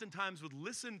kings oftentimes would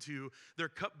listen to their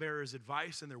cupbearers'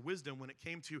 advice and their wisdom when it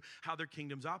came to how their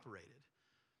kingdoms operated.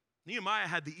 Nehemiah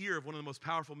had the ear of one of the most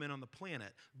powerful men on the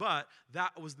planet, but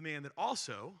that was the man that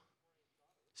also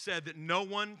said that no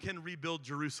one can rebuild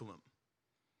Jerusalem.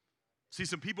 See,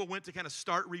 some people went to kind of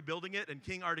start rebuilding it, and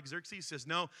King Artaxerxes says,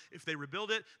 no, if they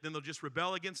rebuild it, then they'll just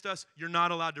rebel against us. You're not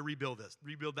allowed to rebuild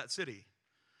that city.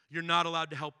 You're not allowed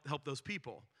to help those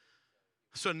people.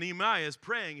 So Nehemiah is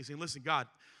praying. He's saying, listen, God,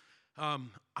 I'm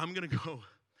going to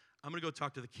go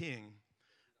talk to the king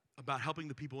about helping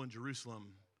the people in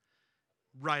Jerusalem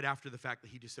right after the fact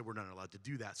that he just said we're not allowed to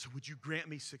do that. So would you grant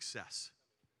me success?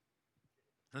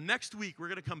 Now, next week, we're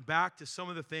going to come back to some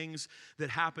of the things that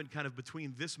happened kind of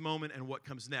between this moment and what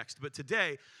comes next. But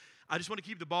today, I just want to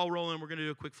keep the ball rolling. We're going to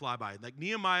do a quick flyby. Like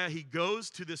Nehemiah, he goes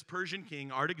to this Persian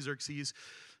king, Artaxerxes,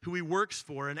 who he works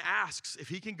for, and asks if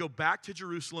he can go back to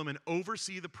Jerusalem and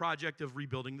oversee the project of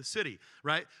rebuilding the city,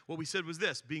 right? What we said was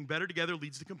this: being better together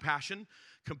leads to compassion.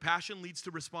 Compassion leads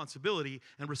to responsibility,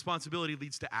 and responsibility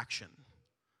leads to action.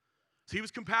 So he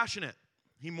was compassionate.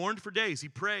 He mourned for days. He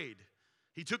prayed.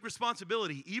 He took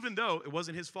responsibility, even though it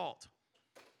wasn't his fault.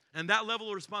 And that level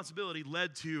of responsibility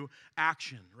led to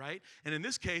action, right? And in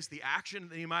this case, the action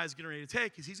that Nehemiah is getting ready to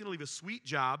take is he's going to leave a sweet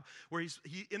job where he's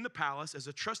in the palace as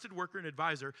a trusted worker and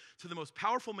advisor to the most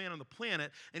powerful man on the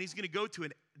planet, and he's going to go to a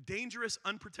dangerous,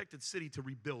 unprotected city to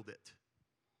rebuild it.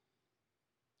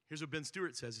 Here's what Ben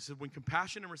Stewart says. He said, when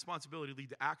compassion and responsibility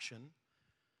lead to action,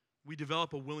 we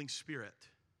develop a willing spirit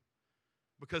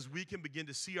because we can begin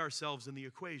to see ourselves in the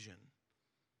equation.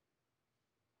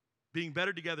 Being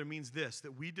better together means this,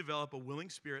 that we develop a willing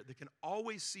spirit that can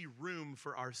always see room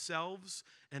for ourselves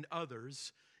and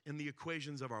others in the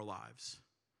equations of our lives.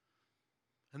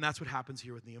 And that's what happens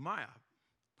here with Nehemiah,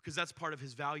 because that's part of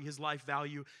his value, his life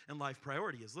value and life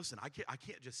priority is, listen, I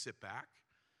can't just sit back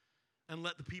and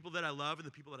let the people that I love and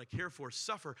the people that I care for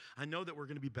suffer. I know that we're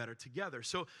going to be better together.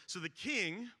 So the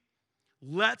king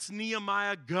lets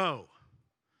Nehemiah go.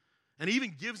 And he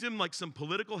even gives him like some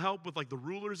political help with like the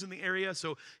rulers in the area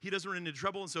so he doesn't run into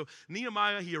trouble. And so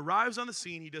Nehemiah, he arrives on the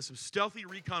scene. He does some stealthy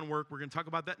recon work. We're going to talk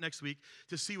about that next week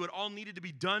to see what all needed to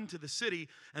be done to the city.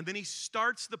 And then he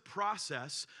starts the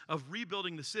process of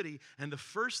rebuilding the city. And the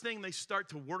first thing they start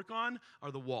to work on are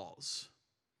the walls.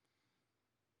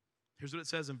 Here's what it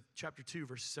says in chapter 2,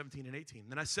 verses 17 and 18.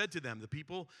 Then I said to them, the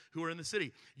people who are in the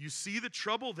city, you see the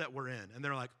trouble that we're in? And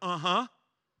they're like, uh-huh.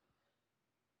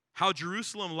 How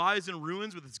Jerusalem lies in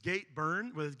ruins with its gates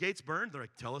burned. They're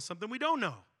like, tell us something we don't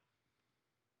know.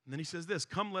 And then he says this,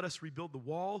 come, let us rebuild the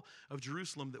wall of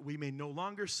Jerusalem that we may no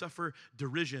longer suffer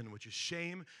derision, which is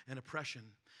shame and oppression.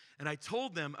 And I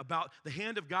told them about the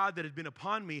hand of God that had been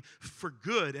upon me for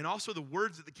good, and also the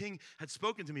words that the king had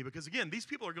spoken to me. Because again, these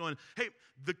people are going, hey,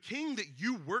 the king that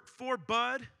you worked for,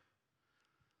 bud,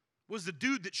 was the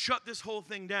dude that shut this whole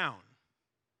thing down.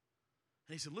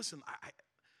 And he said, listen,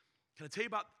 can I tell you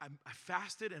about, I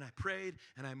fasted and I prayed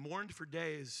and I mourned for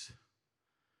days.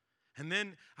 And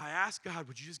then I asked God,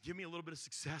 would you just give me a little bit of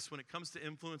success when it comes to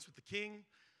influence with the king?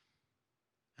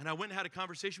 And I went and had a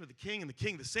conversation with the king, and the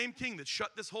king, the same king that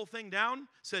shut this whole thing down,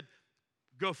 said,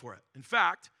 go for it. In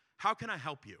fact, how can I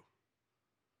help you?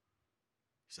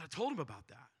 He said, I told him about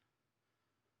that.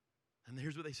 And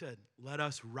here's what they said: let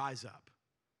us rise up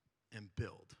and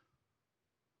build.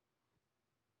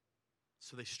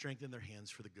 So they strengthened their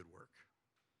hands for the good work.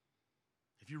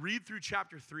 If you read through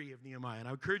chapter 3 of Nehemiah, and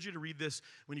I encourage you to read this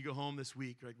when you go home this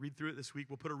week, right? Read through it this week.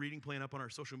 We'll put a reading plan up on our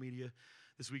social media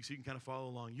this week so you can kind of follow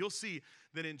along. You'll see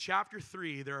that in chapter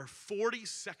 3, there are 40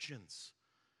 sections,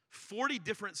 40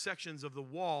 different sections of the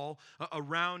wall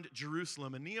around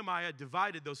Jerusalem. And Nehemiah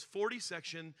divided those 40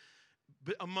 sections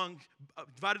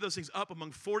divided those things up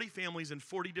among 40 families and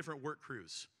 40 different work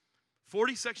crews.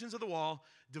 40 sections of the wall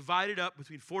divided up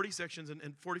between 40 sections and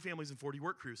 40 families and 40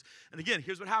 work crews. And again,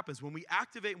 here's what happens. When we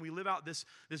activate and we live out this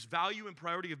value and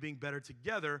priority of being better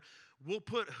together, we'll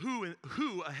put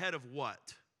who ahead of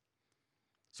what.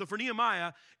 So for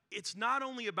Nehemiah, it's not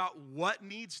only about what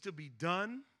needs to be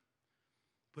done,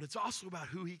 but it's also about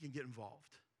who he can get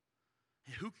involved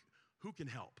and who can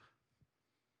help.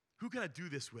 Who can I do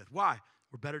this with? Why?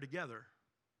 We're better together.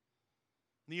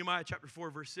 Nehemiah chapter 4,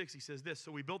 verse 6, he says this: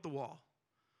 so we built the wall,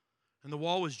 and the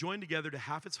wall was joined together to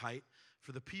half its height,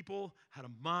 for the people had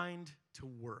a mind to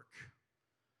work.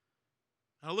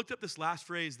 And I looked up this last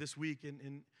phrase this week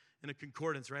in a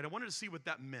concordance, right? I wanted to see what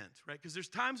that meant, right? Because there's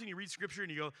times when you read scripture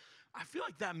and you go, I feel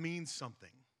like that means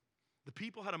something. The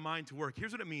people had a mind to work.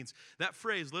 Here's what it means. That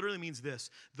phrase literally means this: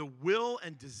 the will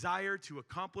and desire to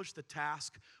accomplish the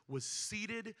task was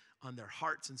seated on their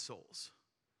hearts and souls.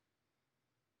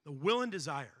 The will and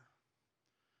desire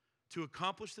to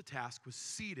accomplish the task was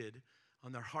seated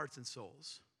on their hearts and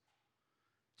souls.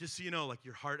 Just so you know, like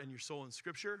your heart and your soul in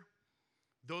Scripture,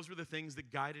 those were the things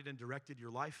that guided and directed your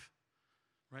life,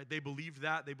 right? They believed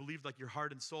that. They believed like your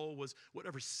heart and soul was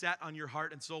whatever sat on your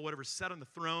heart and soul, whatever sat on the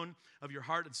throne of your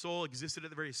heart and soul existed at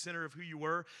the very center of who you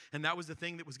were, and that was the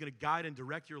thing that was going to guide and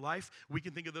direct your life. We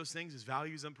can think of those things as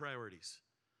values and priorities.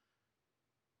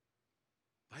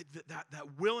 Right?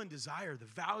 That will and desire, the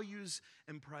values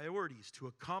and priorities to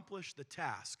accomplish the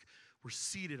task were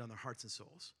seated on their hearts and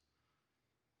souls.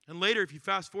 And later, if you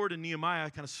fast forward to Nehemiah,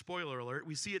 kind of spoiler alert,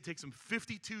 we see it takes them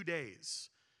 52 days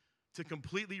to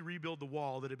completely rebuild the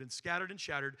wall that had been scattered and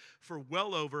shattered for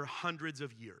well over hundreds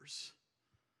of years.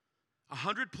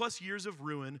 100+ years of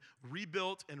ruin,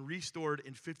 rebuilt and restored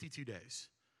in 52 days.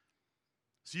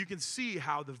 So you can see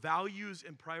how the values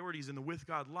and priorities in the with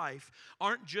God life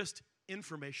aren't just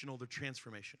informational, they're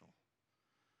transformational.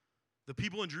 The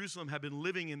people in Jerusalem have been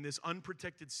living in this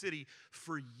unprotected city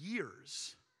for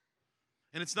years.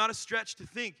 And it's not a stretch to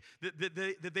think that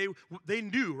they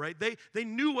knew, right? They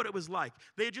knew what it was like.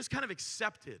 They had just kind of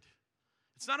accepted.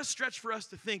 It's not a stretch for us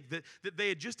to think that they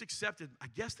had just accepted, I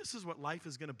guess this is what life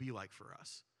is going to be like for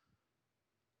us.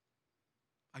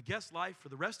 I guess life, for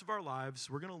the rest of our lives,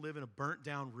 we're going to live in a burnt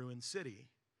down, ruined city.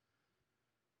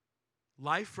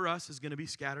 Life for us is going to be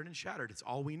scattered and shattered. It's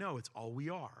all we know. It's all we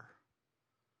are.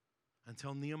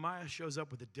 Until Nehemiah shows up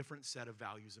with a different set of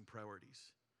values and priorities.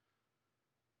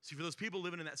 See, for those people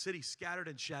living in that city, scattered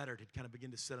and shattered had kind of begun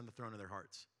to sit on the throne of their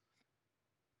hearts.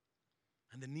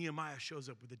 And then Nehemiah shows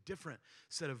up with a different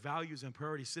set of values and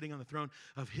priorities sitting on the throne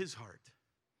of his heart.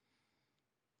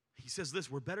 He says this: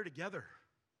 we're better together.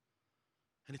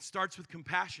 And it starts with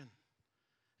compassion.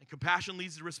 And compassion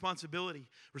leads to responsibility.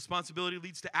 Responsibility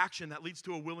leads to action. That leads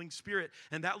to a willing spirit.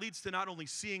 And that leads to not only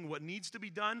seeing what needs to be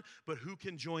done, but who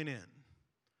can join in.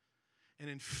 And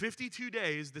in 52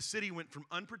 days, the city went from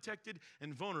unprotected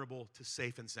and vulnerable to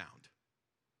safe and sound.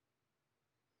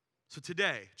 So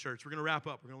today, church, we're going to wrap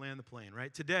up. We're going to land the plane,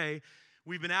 right? Today,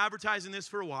 we've been advertising this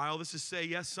for a while. This is Say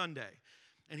Yes Sunday.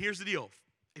 And here's the deal.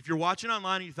 If you're watching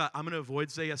online and you thought, I'm going to avoid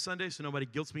Say Yes Sunday so nobody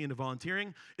guilts me into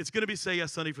volunteering, it's going to be Say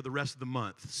Yes Sunday for the rest of the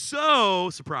month. So,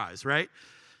 surprise, right?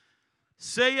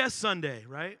 Say Yes Sunday,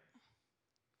 right?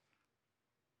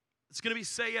 It's going to be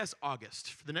Say Yes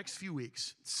August for the next few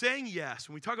weeks. Saying yes,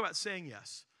 when we talk about saying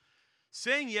yes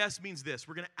means this: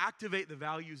 we're going to activate the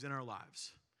values in our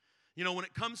lives. You know, when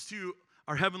it comes to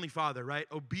our Heavenly Father, right,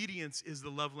 obedience is the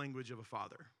love language of a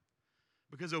father.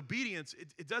 Because obedience,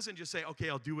 it doesn't just say, okay,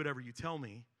 I'll do whatever you tell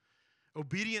me.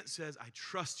 Obedience says, I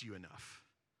trust you enough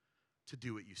to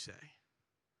do what you say.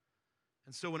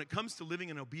 And so when it comes to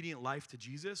living an obedient life to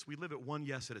Jesus, we live it one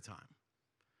yes at a time.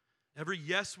 Every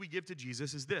yes we give to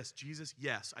Jesus is this: Jesus,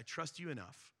 yes, I trust you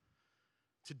enough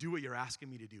to do what you're asking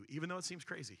me to do, even though it seems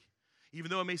crazy, even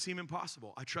though it may seem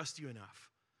impossible. I trust you enough.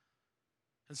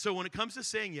 And so when it comes to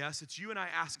saying yes, it's you and I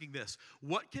asking this: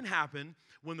 what can happen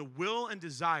when the will and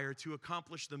desire to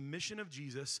accomplish the mission of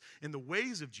Jesus and the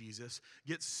ways of Jesus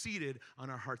gets seated on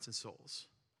our hearts and souls?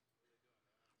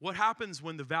 What happens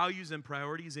when the values and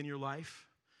priorities in your life,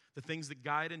 the things that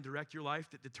guide and direct your life,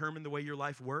 that determine the way your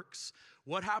life works,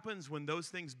 what happens when those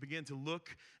things begin to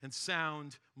look and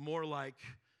sound more like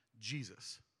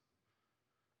Jesus.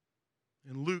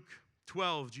 In Luke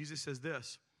 12, Jesus says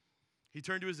this. He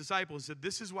turned to his disciples and said,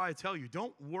 this is why I tell you,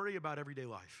 don't worry about everyday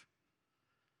life.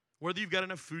 Whether you've got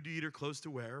enough food to eat or clothes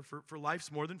to wear, for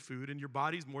life's more than food and your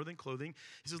body's more than clothing.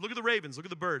 He says, look at the ravens, look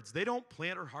at the birds. They don't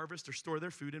plant or harvest or store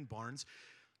their food in barns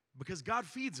because God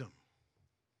feeds them.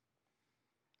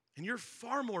 And you're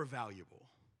far more valuable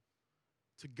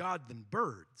to God than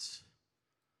birds.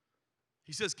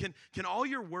 He says, can all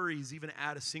your worries even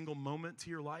add a single moment to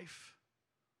your life?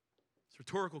 It's a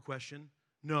rhetorical question.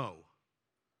 No.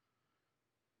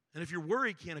 And if your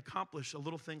worry can't accomplish a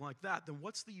little thing like that, then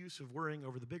what's the use of worrying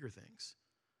over the bigger things?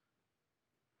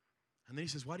 And then he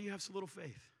says, why do you have so little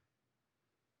faith?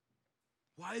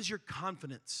 Why is your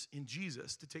confidence in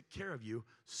Jesus to take care of you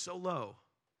so low?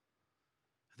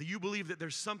 That you believe that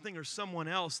there's something or someone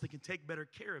else that can take better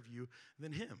care of you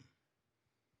than him.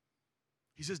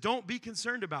 He says, don't be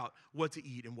concerned about what to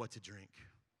eat and what to drink.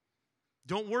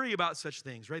 Don't worry about such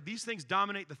things, right? These things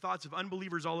dominate the thoughts of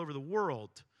unbelievers all over the world.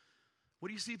 What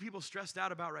do you see people stressed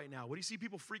out about right now? What do you see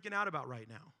people freaking out about right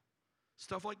now?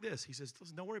 Stuff like this. He says,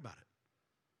 listen, don't worry about it.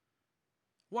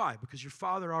 Why? Because your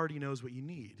Father already knows what you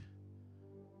need.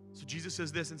 So Jesus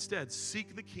says this instead,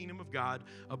 seek the kingdom of God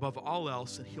above all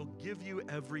else, and he'll give you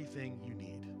everything you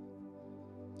need.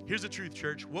 Here's the truth,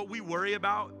 church. What we worry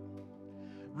about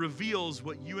reveals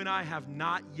what you and I have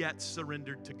not yet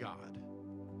surrendered to God.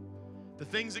 The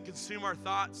things that consume our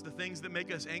thoughts, the things that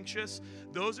make us anxious,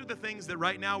 those are the things that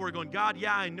right now we're going, God,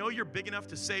 yeah, I know you're big enough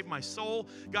to save my soul.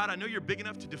 God, I know you're big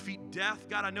enough to defeat death.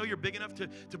 God, I know you're big enough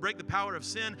to break the power of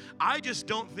sin. I just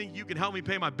don't think you can help me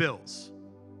pay my bills.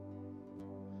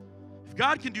 If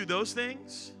God can do those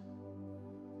things,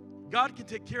 God can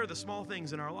take care of the small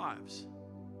things in our lives.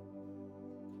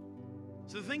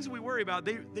 So the things that we worry about,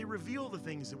 they reveal the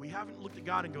things that we haven't looked at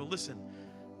God and go, listen,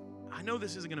 I know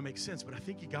this isn't going to make sense, but I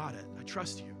think you got it. I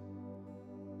trust you.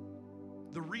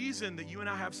 The reason that you and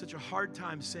I have such a hard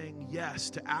time saying yes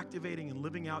to activating and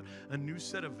living out a new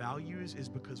set of values is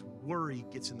because worry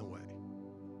gets in the way.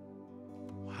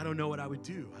 Well, I don't know what I would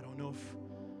do. I don't know if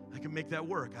I can make that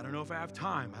work. I don't know if I have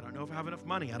time. I don't know if I have enough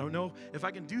money. I don't know if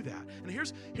I can do that. And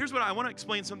here's what I want to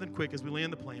explain something quick as we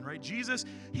land the plane, right? Jesus,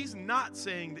 he's not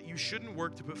saying that you shouldn't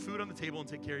work to put food on the table and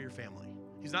take care of your family.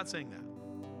 He's not saying that.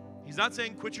 He's not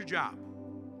saying quit your job.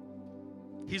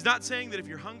 He's not saying that if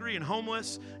you're hungry and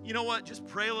homeless, you know what, just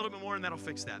pray a little bit more and that'll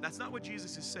fix that. That's not what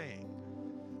Jesus is saying.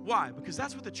 Why? Because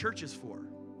that's what the church is for.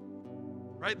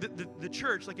 Right? The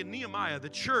church, like in Nehemiah, the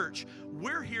church,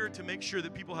 we're here to make sure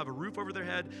that people have a roof over their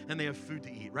head and they have food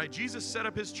to eat, right? Jesus set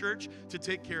up his church to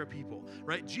take care of people,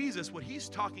 right? Jesus, what he's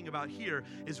talking about here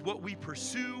is what we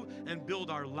pursue and build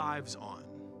our lives on.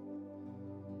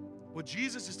 What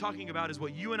Jesus is talking about is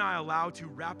what you and I allow to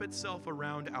wrap itself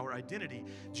around our identity.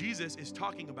 Jesus is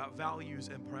talking about values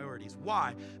and priorities.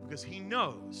 Why? Because he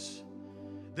knows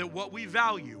that what we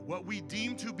value, what we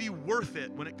deem to be worth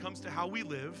it when it comes to how we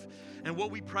live, and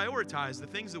what we prioritize, the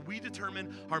things that we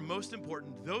determine are most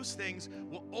important, those things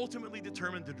will ultimately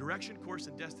determine the direction, course,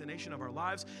 and destination of our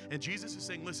lives. And Jesus is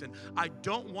saying, listen, I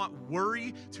don't want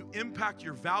worry to impact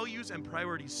your values and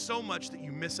priorities so much that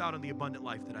you miss out on the abundant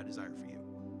life that I desire for you.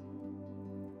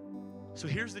 So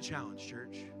here's the challenge,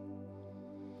 church.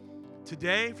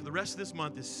 Today, for the rest of this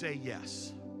month, is say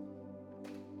yes.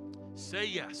 Say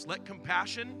yes. Let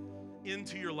compassion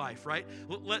into your life, right?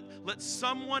 Let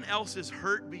someone else's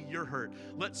hurt be your hurt.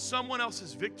 Let someone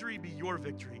else's victory be your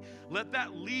victory. Let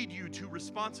that lead you to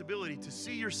responsibility, to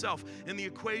see yourself in the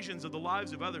equations of the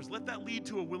lives of others. Let that lead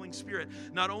to a willing spirit,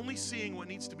 not only seeing what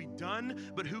needs to be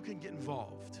done, but who can get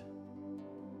involved.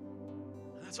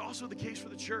 And that's also the case for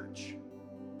the church.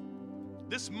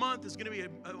 This month is going to be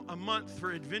a month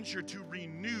for adventure to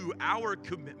renew our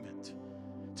commitment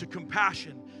to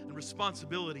compassion and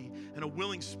responsibility and a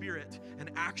willing spirit and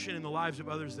action in the lives of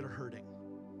others that are hurting.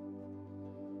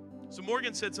 So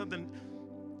Morgan said something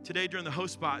today during the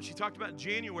host spot. She talked about in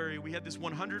January, we had this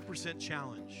 100%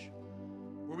 challenge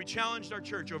where we challenged our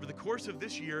church over the course of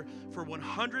this year for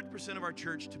 100% of our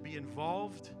church to be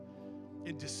involved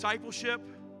in discipleship,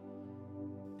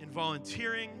 in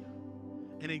volunteering,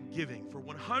 and in giving, for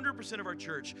 100% of our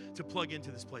church to plug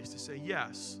into this place, to say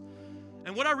yes.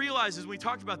 And what I realized is when we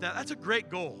talked about that, that's a great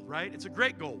goal, right? It's a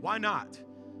great goal. Why not?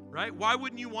 Right? Why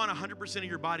wouldn't you want 100% of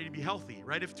your body to be healthy,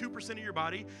 right? If 2% of your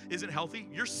body isn't healthy,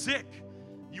 you're sick.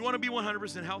 You want to be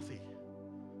 100% healthy.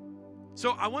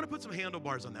 So I want to put some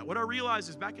handlebars on that. What I realized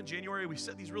is back in January, we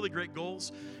set these really great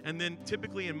goals. And then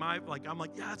typically in I'm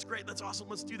like, yeah, that's great. That's awesome.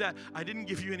 Let's do that. I didn't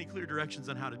give you any clear directions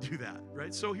on how to do that,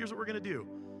 right? So here's what we're going to do.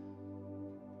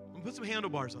 We'll put some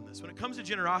handlebars on this. When it comes to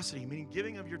generosity, meaning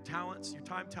giving of your talents, your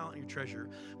time, talent, and your treasure,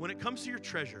 when it comes to your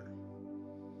treasure,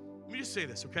 let me just say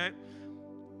this, okay?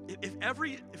 If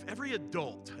every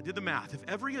adult, I did the math, if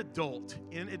every adult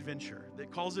in Adventure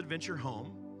that calls Adventure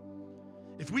home,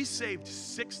 if we saved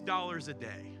 $6 a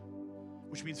day,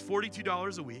 which means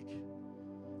 $42 a week,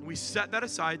 and we set that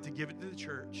aside to give it to the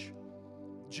church,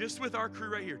 just with our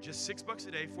crew right here, just $6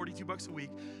 a day, $42 a week,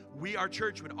 our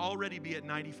church would already be at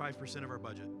 95% of our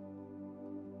budget.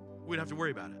 We wouldn't have to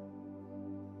worry about it.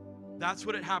 That's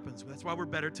what it happens. That's why we're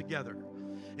better together.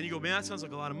 And you go, man, that sounds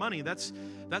like a lot of money. That's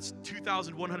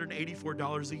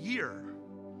 $2,184 a year.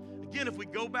 Again, if we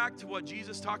go back to what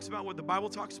Jesus talks about, what the Bible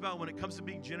talks about when it comes to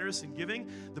being generous and giving,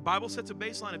 the Bible sets a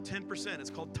baseline of 10%. It's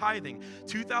called tithing.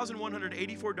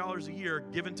 $2,184 a year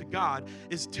given to God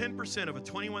is 10% of a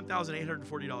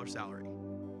 $21,840 salary.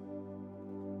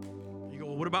 You go,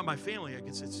 well, what about my family? I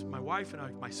guess it's my wife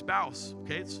and my spouse.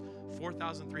 Okay, it's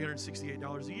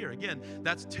 $4,368 a year. Again,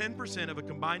 that's 10% of a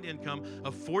combined income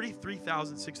of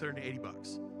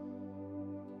 $43,680.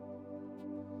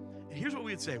 And here's what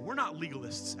we would say. We're not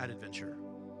legalists at Adventure.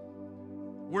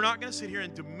 We're not going to sit here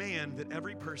and demand that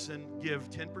every person give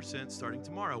 10% starting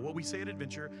tomorrow. What we say at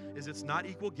Adventure is it's not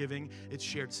equal giving, it's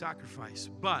shared sacrifice.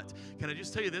 But can I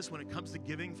just tell you this, when it comes to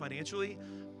giving financially,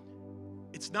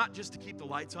 it's not just to keep the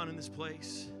lights on in this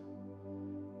place.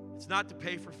 It's not to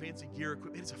pay for fancy gear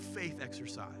equipment. It's a faith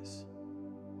exercise.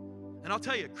 And I'll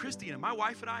tell you, Christina, my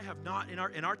wife and I have not, in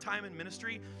our time in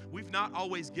ministry, we've not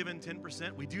always given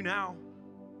 10%. We do now.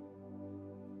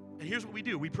 And here's what we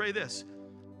do. We pray this.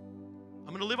 I'm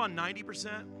going to live on 90%,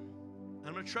 and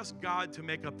I'm going to trust God to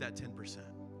make up that 10%.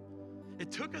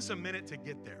 It took us a minute to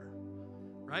get there,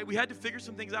 right? We had to figure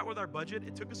some things out with our budget.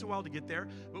 It took us a while to get there,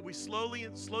 but we slowly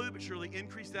but surely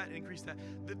increased that.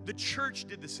 The church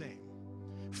did the same.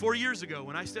 4 years ago,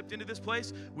 when I stepped into this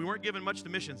place, we weren't giving much to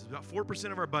missions. It was about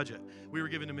 4% of our budget we were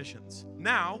giving to missions.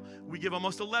 Now, we give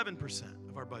almost 11%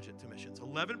 of our budget to missions.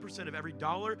 11% of every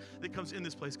dollar that comes in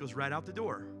this place goes right out the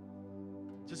door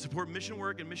to support mission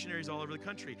work and missionaries all over the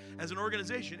country. As an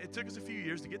organization, it took us a few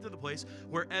years to get to the place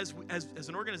where as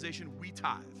an organization, we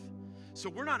tithe. So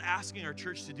we're not asking our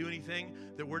church to do anything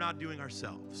that we're not doing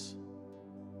ourselves.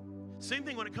 Same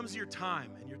thing when it comes to your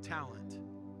time and your talent.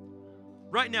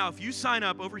 Right now, if you sign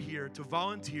up over here to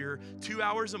volunteer 2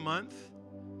 hours a month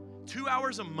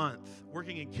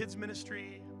working in kids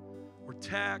ministry or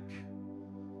tech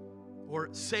or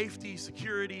safety,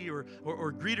 security, or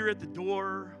greeter at the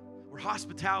door, or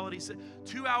hospitality,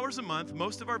 2 hours a month.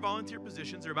 Most of our volunteer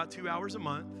positions are about 2 hours a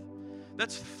month.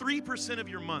 That's 3% of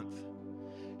your month.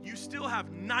 You still have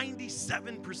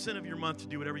 97% of your month to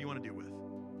do whatever you want to do with.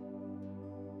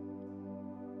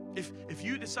 If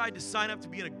you decide to sign up to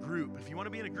be in a group, if you want to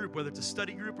be in a group, whether it's a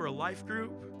study group or a life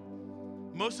group,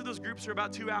 most of those groups are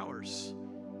about 2 hours.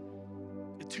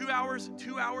 2 hours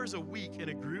a week in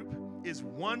a group is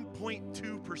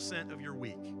 1.2% of your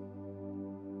week.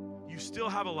 You still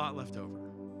have a lot left over.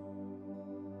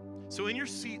 So in your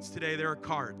seats today, there are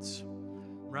cards,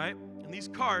 right? And these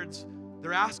cards,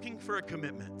 they're asking for a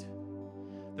commitment.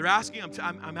 They're asking,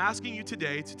 I'm asking you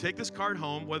today to take this card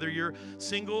home, whether you're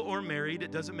single or married,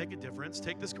 it doesn't make a difference.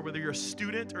 Take this card, whether you're a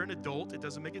student or an adult, it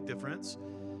doesn't make a difference.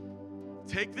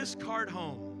 Take this card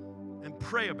home and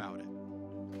pray about it.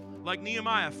 Like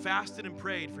Nehemiah fasted and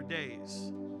prayed for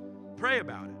days. Pray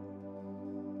about it.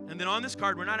 And then on this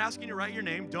card, we're not asking you to write your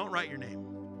name. Don't write your name.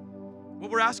 What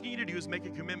we're asking you to do is make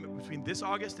a commitment between this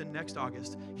August and next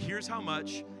August. Here's how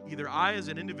much, either I as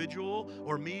an individual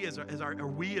or we as our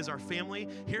family,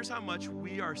 here's how much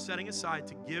we are setting aside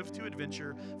to give to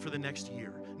Adventure for the next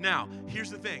year. Now,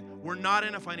 here's the thing. We're not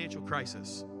in a financial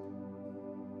crisis.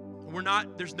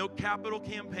 There's no capital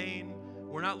campaign.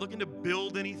 We're not looking to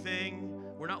build anything.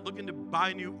 We're not looking to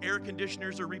buy new air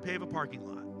conditioners or repave a parking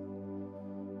lot.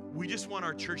 We just want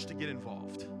our church to get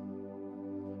involved.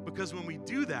 Because when we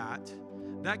do that,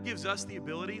 that gives us the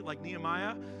ability, like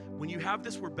Nehemiah, when you have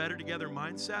this we're better together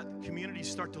mindset, communities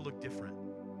start to look different.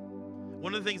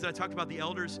 One of the things that I talked about the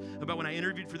elders, about when I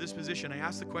interviewed for this position, I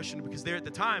asked the question because there at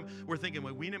the time, we're thinking,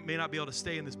 well, we may not be able to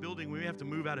stay in this building. We may have to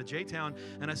move out of J-Town.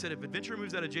 And I said, if Adventure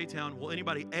moves out of J-Town, will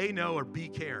anybody A, know, or B,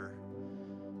 care?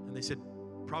 And they said,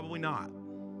 probably not.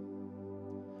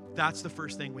 That's the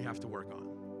first thing we have to work on.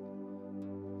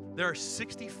 There are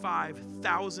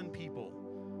 65,000 people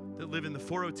that live in the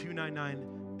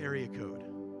 40299 area code,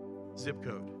 zip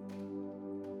code.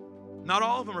 Not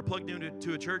all of them are plugged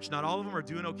into a church. Not all of them are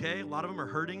doing okay. A lot of them are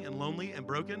hurting and lonely and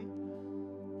broken.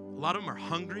 A lot of them are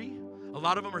hungry. A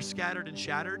lot of them are scattered and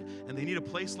shattered, and they need a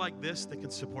place like this that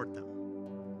can support them.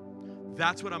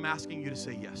 That's what I'm asking you to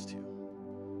say yes to.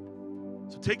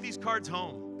 So take these cards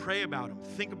home, pray about them,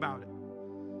 think about it.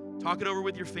 Talk it over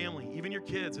with your family, even your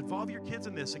kids. Involve your kids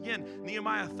in this. Again,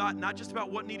 Nehemiah thought not just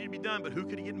about what needed to be done, but who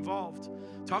could get involved.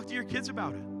 Talk to your kids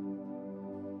about it.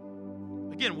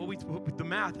 Again, the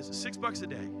math is $6 a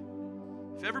day.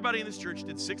 If everybody in this church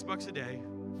did $6 a day,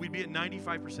 we'd be at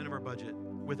 95% of our budget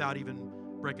without even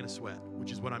breaking a sweat,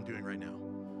 which is what I'm doing right now.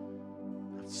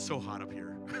 It's so hot up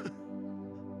here.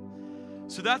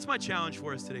 So that's my challenge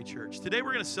for us today, church. Today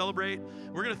we're going to celebrate.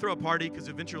 We're going to throw a party because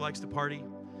Adventure likes to party.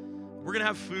 We're going to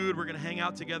have food. We're going to hang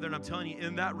out together. And I'm telling you,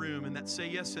 in that room, in that Say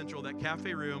Yes Central, that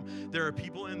cafe room, there are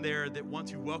people in there that want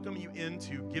to welcome you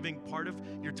into giving part of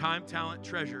your time, talent,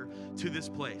 treasure to this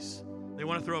place. They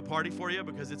want to throw a party for you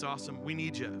because it's awesome. We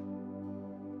need you.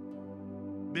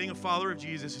 Being a follower of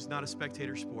Jesus is not a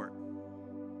spectator sport.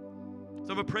 So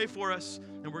I'm going to pray for us,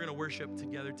 and we're going to worship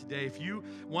together today. If you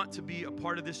want to be a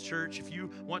part of this church, if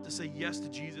you want to say yes to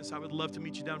Jesus, I would love to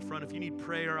meet you down front. If you need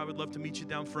prayer, I would love to meet you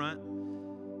down front.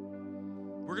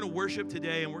 We're going to worship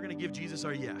today, and we're going to give Jesus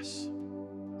our yes.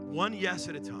 One yes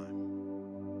at a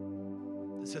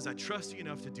time. That says, I trust you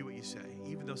enough to do what you say,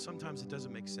 even though sometimes it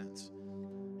doesn't make sense.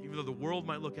 Even though the world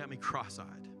might look at me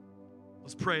cross-eyed.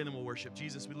 Let's pray, and then we'll worship.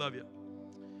 Jesus, we love you.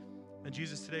 And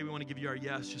Jesus, today we want to give you our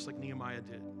yes, just like Nehemiah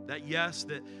did. That yes,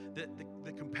 the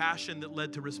compassion that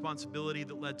led to responsibility,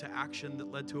 that led to action,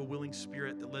 that led to a willing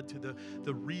spirit, that led to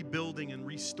the rebuilding and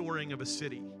restoring of a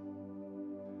city.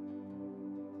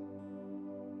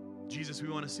 Jesus, we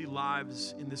want to see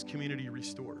lives in this community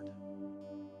restored.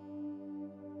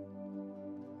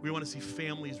 We want to see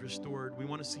families restored. We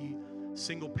want to see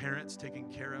single parents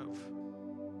taken care of.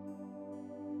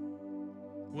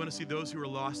 We want to see those who are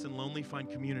lost and lonely find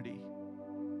community.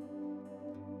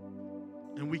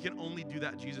 And we can only do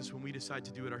that, Jesus, when we decide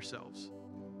to do it ourselves.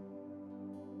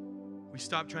 We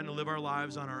stop trying to live our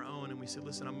lives on our own and we say,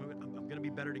 listen, I'm going to be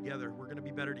better together. We're going to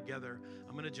be better together.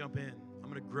 I'm going to jump in. I'm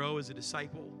going to grow as a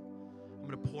disciple. I'm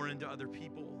going to pour into other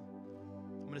people.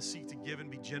 I'm going to seek to give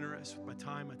and be generous with my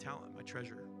time, my talent, my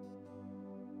treasure.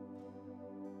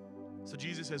 So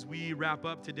Jesus, as we wrap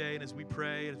up today and as we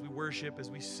pray, as we worship,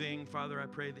 as we sing, Father, I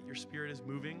pray that your Spirit is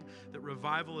moving, that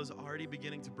revival is already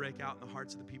beginning to break out in the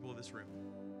hearts of the people of this room.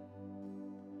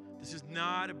 This is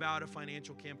not about a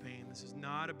financial campaign. This is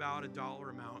not about a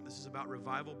dollar amount. This is about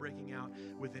revival breaking out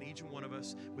within each one of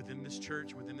us, within this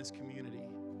church, within this community.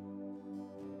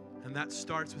 And that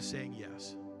starts with saying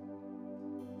yes.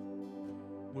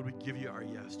 Would we give you our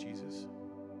yes, Jesus?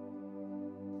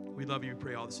 We love you. We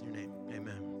pray all this in your name.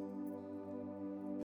 Amen.